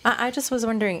 Ann. I just was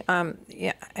wondering,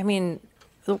 the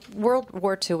World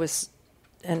War II was,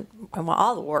 and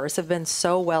all the wars have been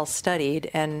so well studied,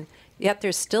 and yet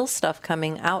there's still stuff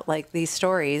coming out like these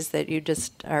stories that you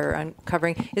just are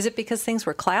uncovering. Is it because things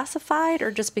were classified,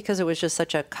 or just because it was just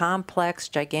such a complex,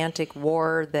 gigantic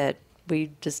war that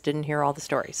we just didn't hear all the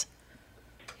stories?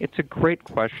 It's a great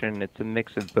question. It's a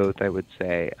mix of both, I would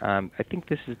say. I think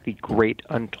this is the great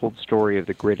untold story of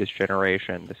the greatest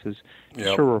generation. This is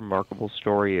just a remarkable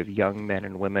story of young men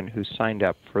and women who signed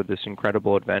up for this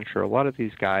incredible adventure. A lot of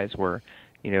these guys were,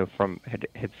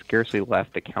 had scarcely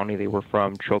left the county they were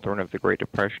from, children of the Great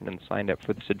Depression, and signed up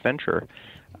for this adventure.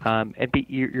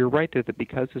 You're right, though, that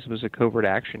because this was a covert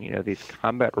action, these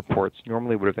combat reports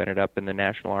normally would have ended up in the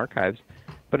National Archives,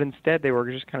 but instead they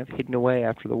were just kind of hidden away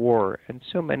after the war. And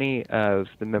so many of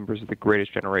the members of the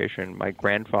greatest generation, my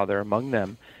grandfather among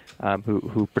them,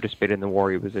 who participated in the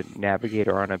war, he was a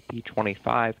navigator on a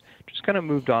B-25, just kind of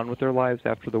moved on with their lives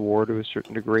after the war to a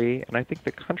certain degree, and I think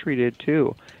the country did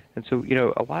too. And so,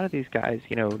 a lot of these guys,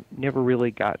 never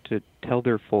really got to tell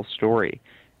their full story.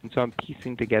 And so I'm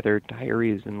piecing together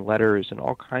diaries and letters and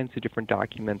all kinds of different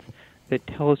documents that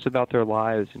tell us about their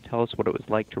lives and tell us what it was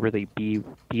like to really be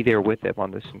there with them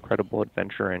on this incredible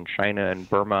adventure in China and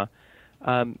Burma.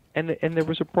 And there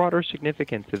was a broader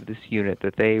significance of this unit,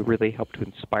 that they really helped to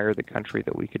inspire the country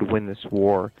that we could win this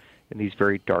war in these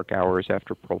very dark hours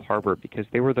after Pearl Harbor, because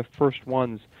they were the first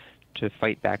ones to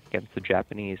fight back against the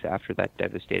Japanese after that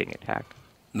devastating attack.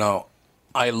 Now,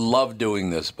 I love doing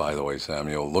this, by the way,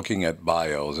 Samuel, looking at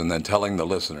bios and then telling the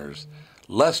listeners,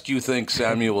 lest you think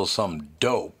Samuel is some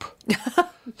dope.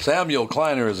 Samuel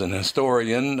Kleiner is an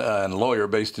historian and lawyer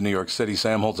based in New York City.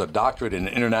 Sam holds a doctorate in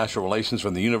international relations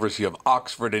from the University of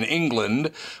Oxford in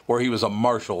England, where he was a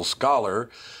Marshall Scholar,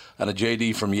 and a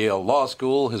JD from Yale Law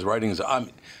School. His writing is,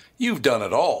 you've done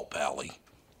it all, Pally.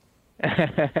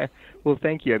 Well,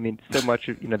 thank you. I mean, so much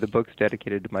of, the book's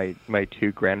dedicated to my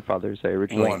two grandfathers.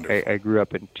 I grew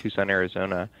up in Tucson,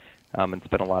 Arizona, and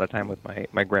spent a lot of time with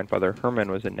my grandfather. Herman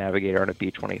was a navigator on a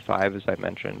B-25, as I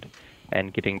mentioned,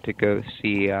 and getting to go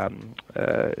see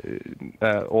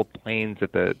old planes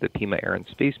at the Pima Air and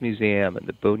Space Museum and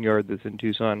the Boneyard that's in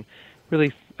Tucson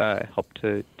really helped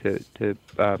to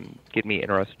get me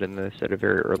interested in this at a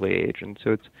very early age. And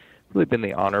so it's really been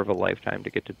the honor of a lifetime to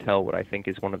get to tell what I think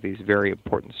is one of these very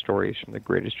important stories from the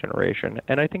greatest generation.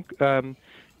 And I think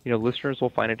listeners will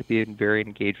find it to be a very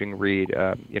engaging read.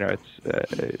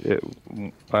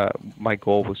 My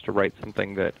goal was to write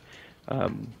something that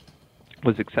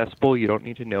was accessible. You don't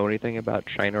need to know anything about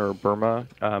China or Burma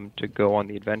to go on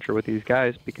the adventure with these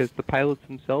guys, because the pilots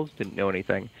themselves didn't know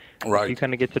anything. Right. You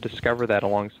kind of get to discover that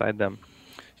alongside them.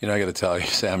 I got to tell you,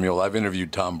 Samuel, I've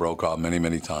interviewed Tom Brokaw many,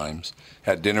 many times.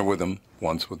 Had dinner with him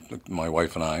once with my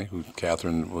wife and I, who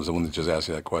Catherine was the one that just asked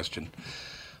you that question.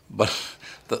 But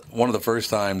one of the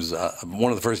first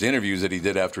interviews that he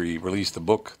did after he released the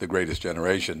book, The Greatest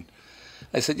Generation,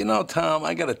 I said, Tom,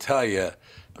 I got to tell you,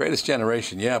 Greatest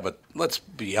Generation, yeah, but let's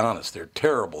be honest, they're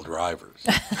terrible drivers.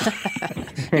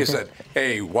 He said,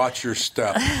 hey, watch your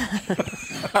step.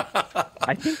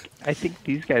 I think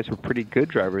these guys were pretty good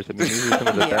drivers. I mean, these are some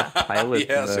of the best pilots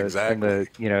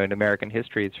in American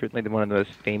history. It's certainly one of the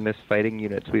most famous fighting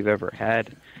units we've ever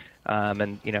had.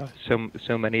 And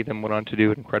so many of them went on to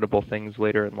do incredible things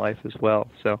later in life as well.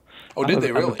 So, did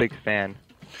they really? I'm a big fan.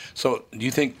 So, do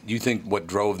you think what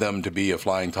drove them to be a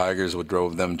Flying Tigers, what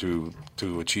drove them to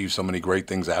achieve so many great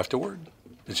things afterward?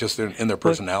 It's just in their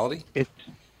personality?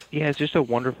 It's just a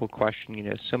wonderful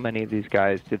question. So many of these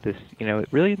guys did this,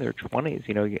 really in their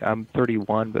 20s. I'm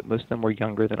 31, but most of them were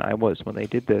younger than I was when they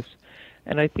did this.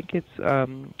 And I think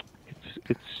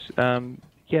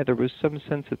there was some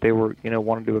sense that they were,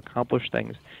 wanted to accomplish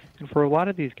things. And for a lot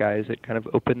of these guys, it kind of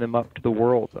opened them up to the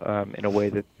world in a way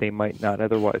that they might not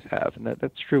otherwise have. And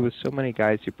that's true with so many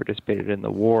guys who participated in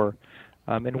the war,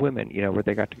 and women, where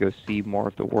they got to go see more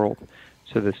of the world.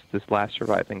 So this last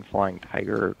surviving Flying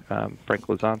Tiger, Frank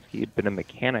Lozansky, had been a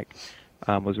mechanic,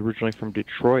 was originally from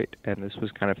Detroit, and this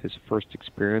was kind of his first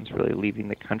experience really leaving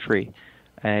the country.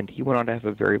 And he went on to have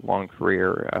a very long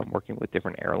career working with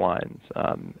different airlines.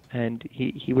 And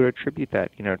he would attribute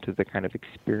that, to the kind of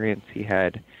experience he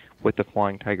had with the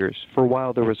Flying Tigers. For a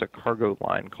while, there was a cargo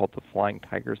line called the Flying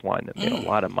Tigers line that made a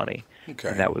lot of money. Okay.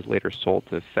 And that was later sold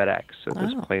to FedEx. So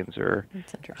those planes are,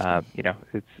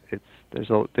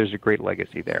 there's a great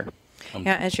legacy there.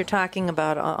 Yeah, as you're talking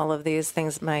about all of these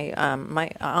things, my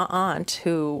aunt,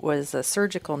 who was a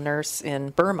surgical nurse in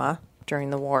Burma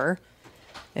during the war,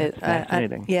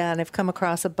 fascinating. And I've come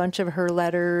across a bunch of her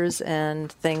letters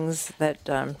and things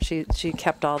that she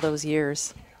kept all those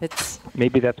years.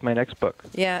 Maybe that's my next book.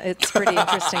 Yeah, it's pretty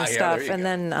interesting stuff. Yeah, and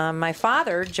then my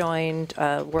father joined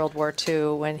World War II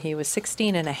when he was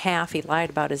 16 and a half. He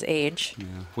lied about his age. Yeah.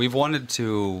 We've wanted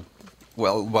to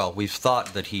Well, we've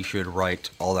thought that he should write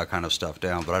all that kind of stuff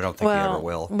down, but I don't think he ever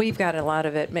will. We've got a lot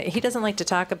of it. He doesn't like to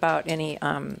talk about any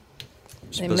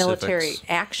military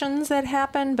actions that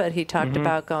happened, but he talked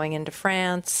about going into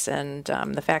France and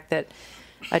the fact that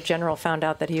a general found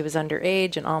out that he was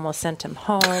underage and almost sent him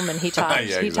home, and he talked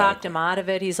he talked him out of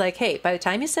it. He's like, hey, by the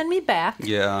time you send me back,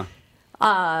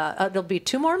 it'll be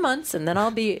 2 more months, and then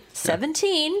I'll be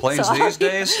 17. Planes these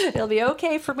days? It'll be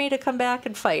okay for me to come back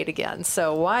and fight again.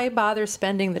 So why bother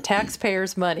spending the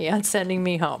taxpayers' money on sending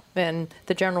me home? And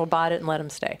the general bought it and let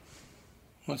him stay.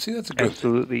 Well, see, that's a good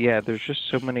Absolutely, yeah. There's just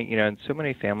so many, and so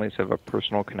many families have a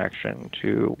personal connection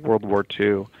to World War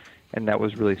II, and that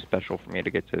was really special for me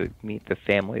to get to meet the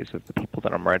families of the people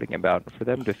that I'm writing about, and for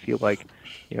them to feel like,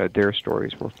 their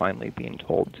stories were finally being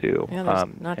told too. Yeah,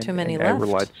 there's not too many and left. I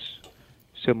relied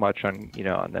so much on,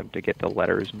 on them to get the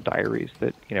letters and diaries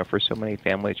that, for so many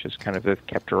families just kind of have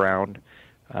kept around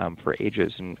for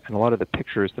ages, and a lot of the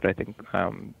pictures that I think,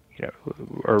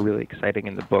 are really exciting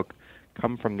in the book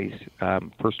come from these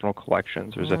personal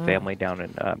collections. There's a family down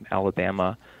in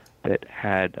Alabama that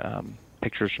had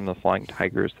pictures from the Flying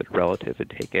Tigers that a relative had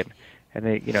taken, and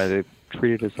they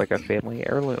treated it as like a family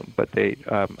heirloom, but they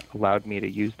allowed me to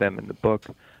use them in the book,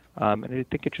 and I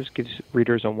think it just gives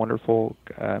readers a wonderful,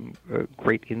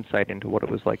 great insight into what it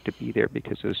was like to be there,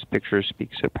 because those pictures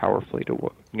speak so powerfully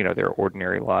to their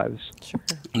ordinary lives. Sure.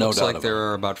 Looks like there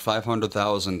are about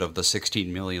 500,000 of the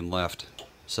 16 million left.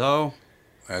 So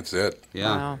that's it.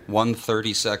 Yeah,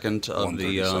 1/32 of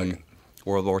the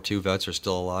World War II vets are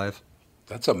still alive.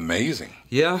 That's amazing.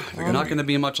 Yeah, not going to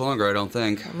be much longer, I don't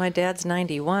think. My dad's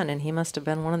 91, and he must have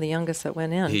been one of the youngest that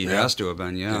went in. He has to have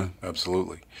been, yeah.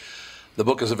 Absolutely. The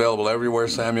book is available everywhere,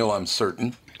 Samuel, I'm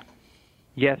certain.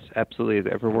 Yes, absolutely.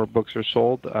 Everywhere books are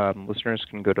sold. Listeners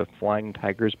can go to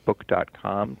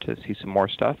flyingtigersbook.com to see some more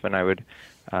stuff, and I would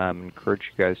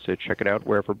encourage you guys to check it out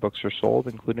wherever books are sold,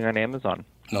 including on Amazon.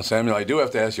 Now, Samuel, I do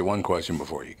have to ask you one question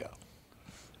before you go.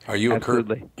 Are you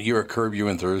you're a Curb Your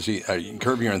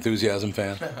Enthusiasm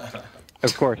fan?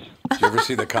 Of course. Did you ever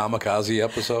see the Kamikaze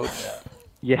episode?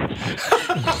 Yes.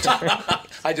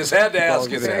 I just had to ask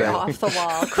you that. Very off the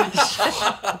wall question.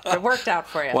 It worked out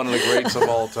for you. One of the greats of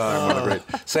all time.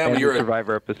 Samuel, you're a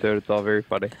Survivor episode. It's all very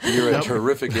funny. You're a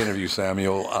terrific interview,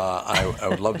 Samuel. I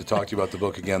would love to talk to you about the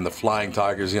book again, The Flying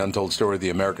Tigers, The Untold Story of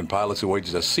the American Pilots Who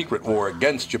Waged a Secret War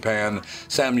Against Japan.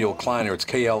 Samuel Kleiner. It's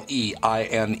Kleiner.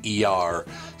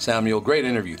 Samuel, great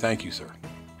interview. Thank you, sir.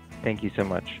 Thank you so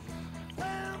much.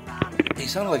 He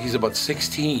sounded like he's about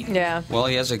 16. Yeah. Well,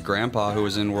 he has a grandpa who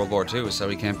was in World War II, so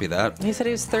he can't be that. He said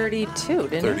he was 32,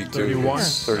 didn't he? 31.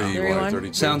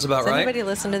 31. Sounds about Does right. anybody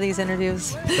listen to these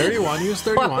interviews? 31. He was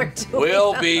 31.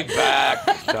 We'll be back.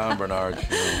 Tom Bernard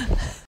Show.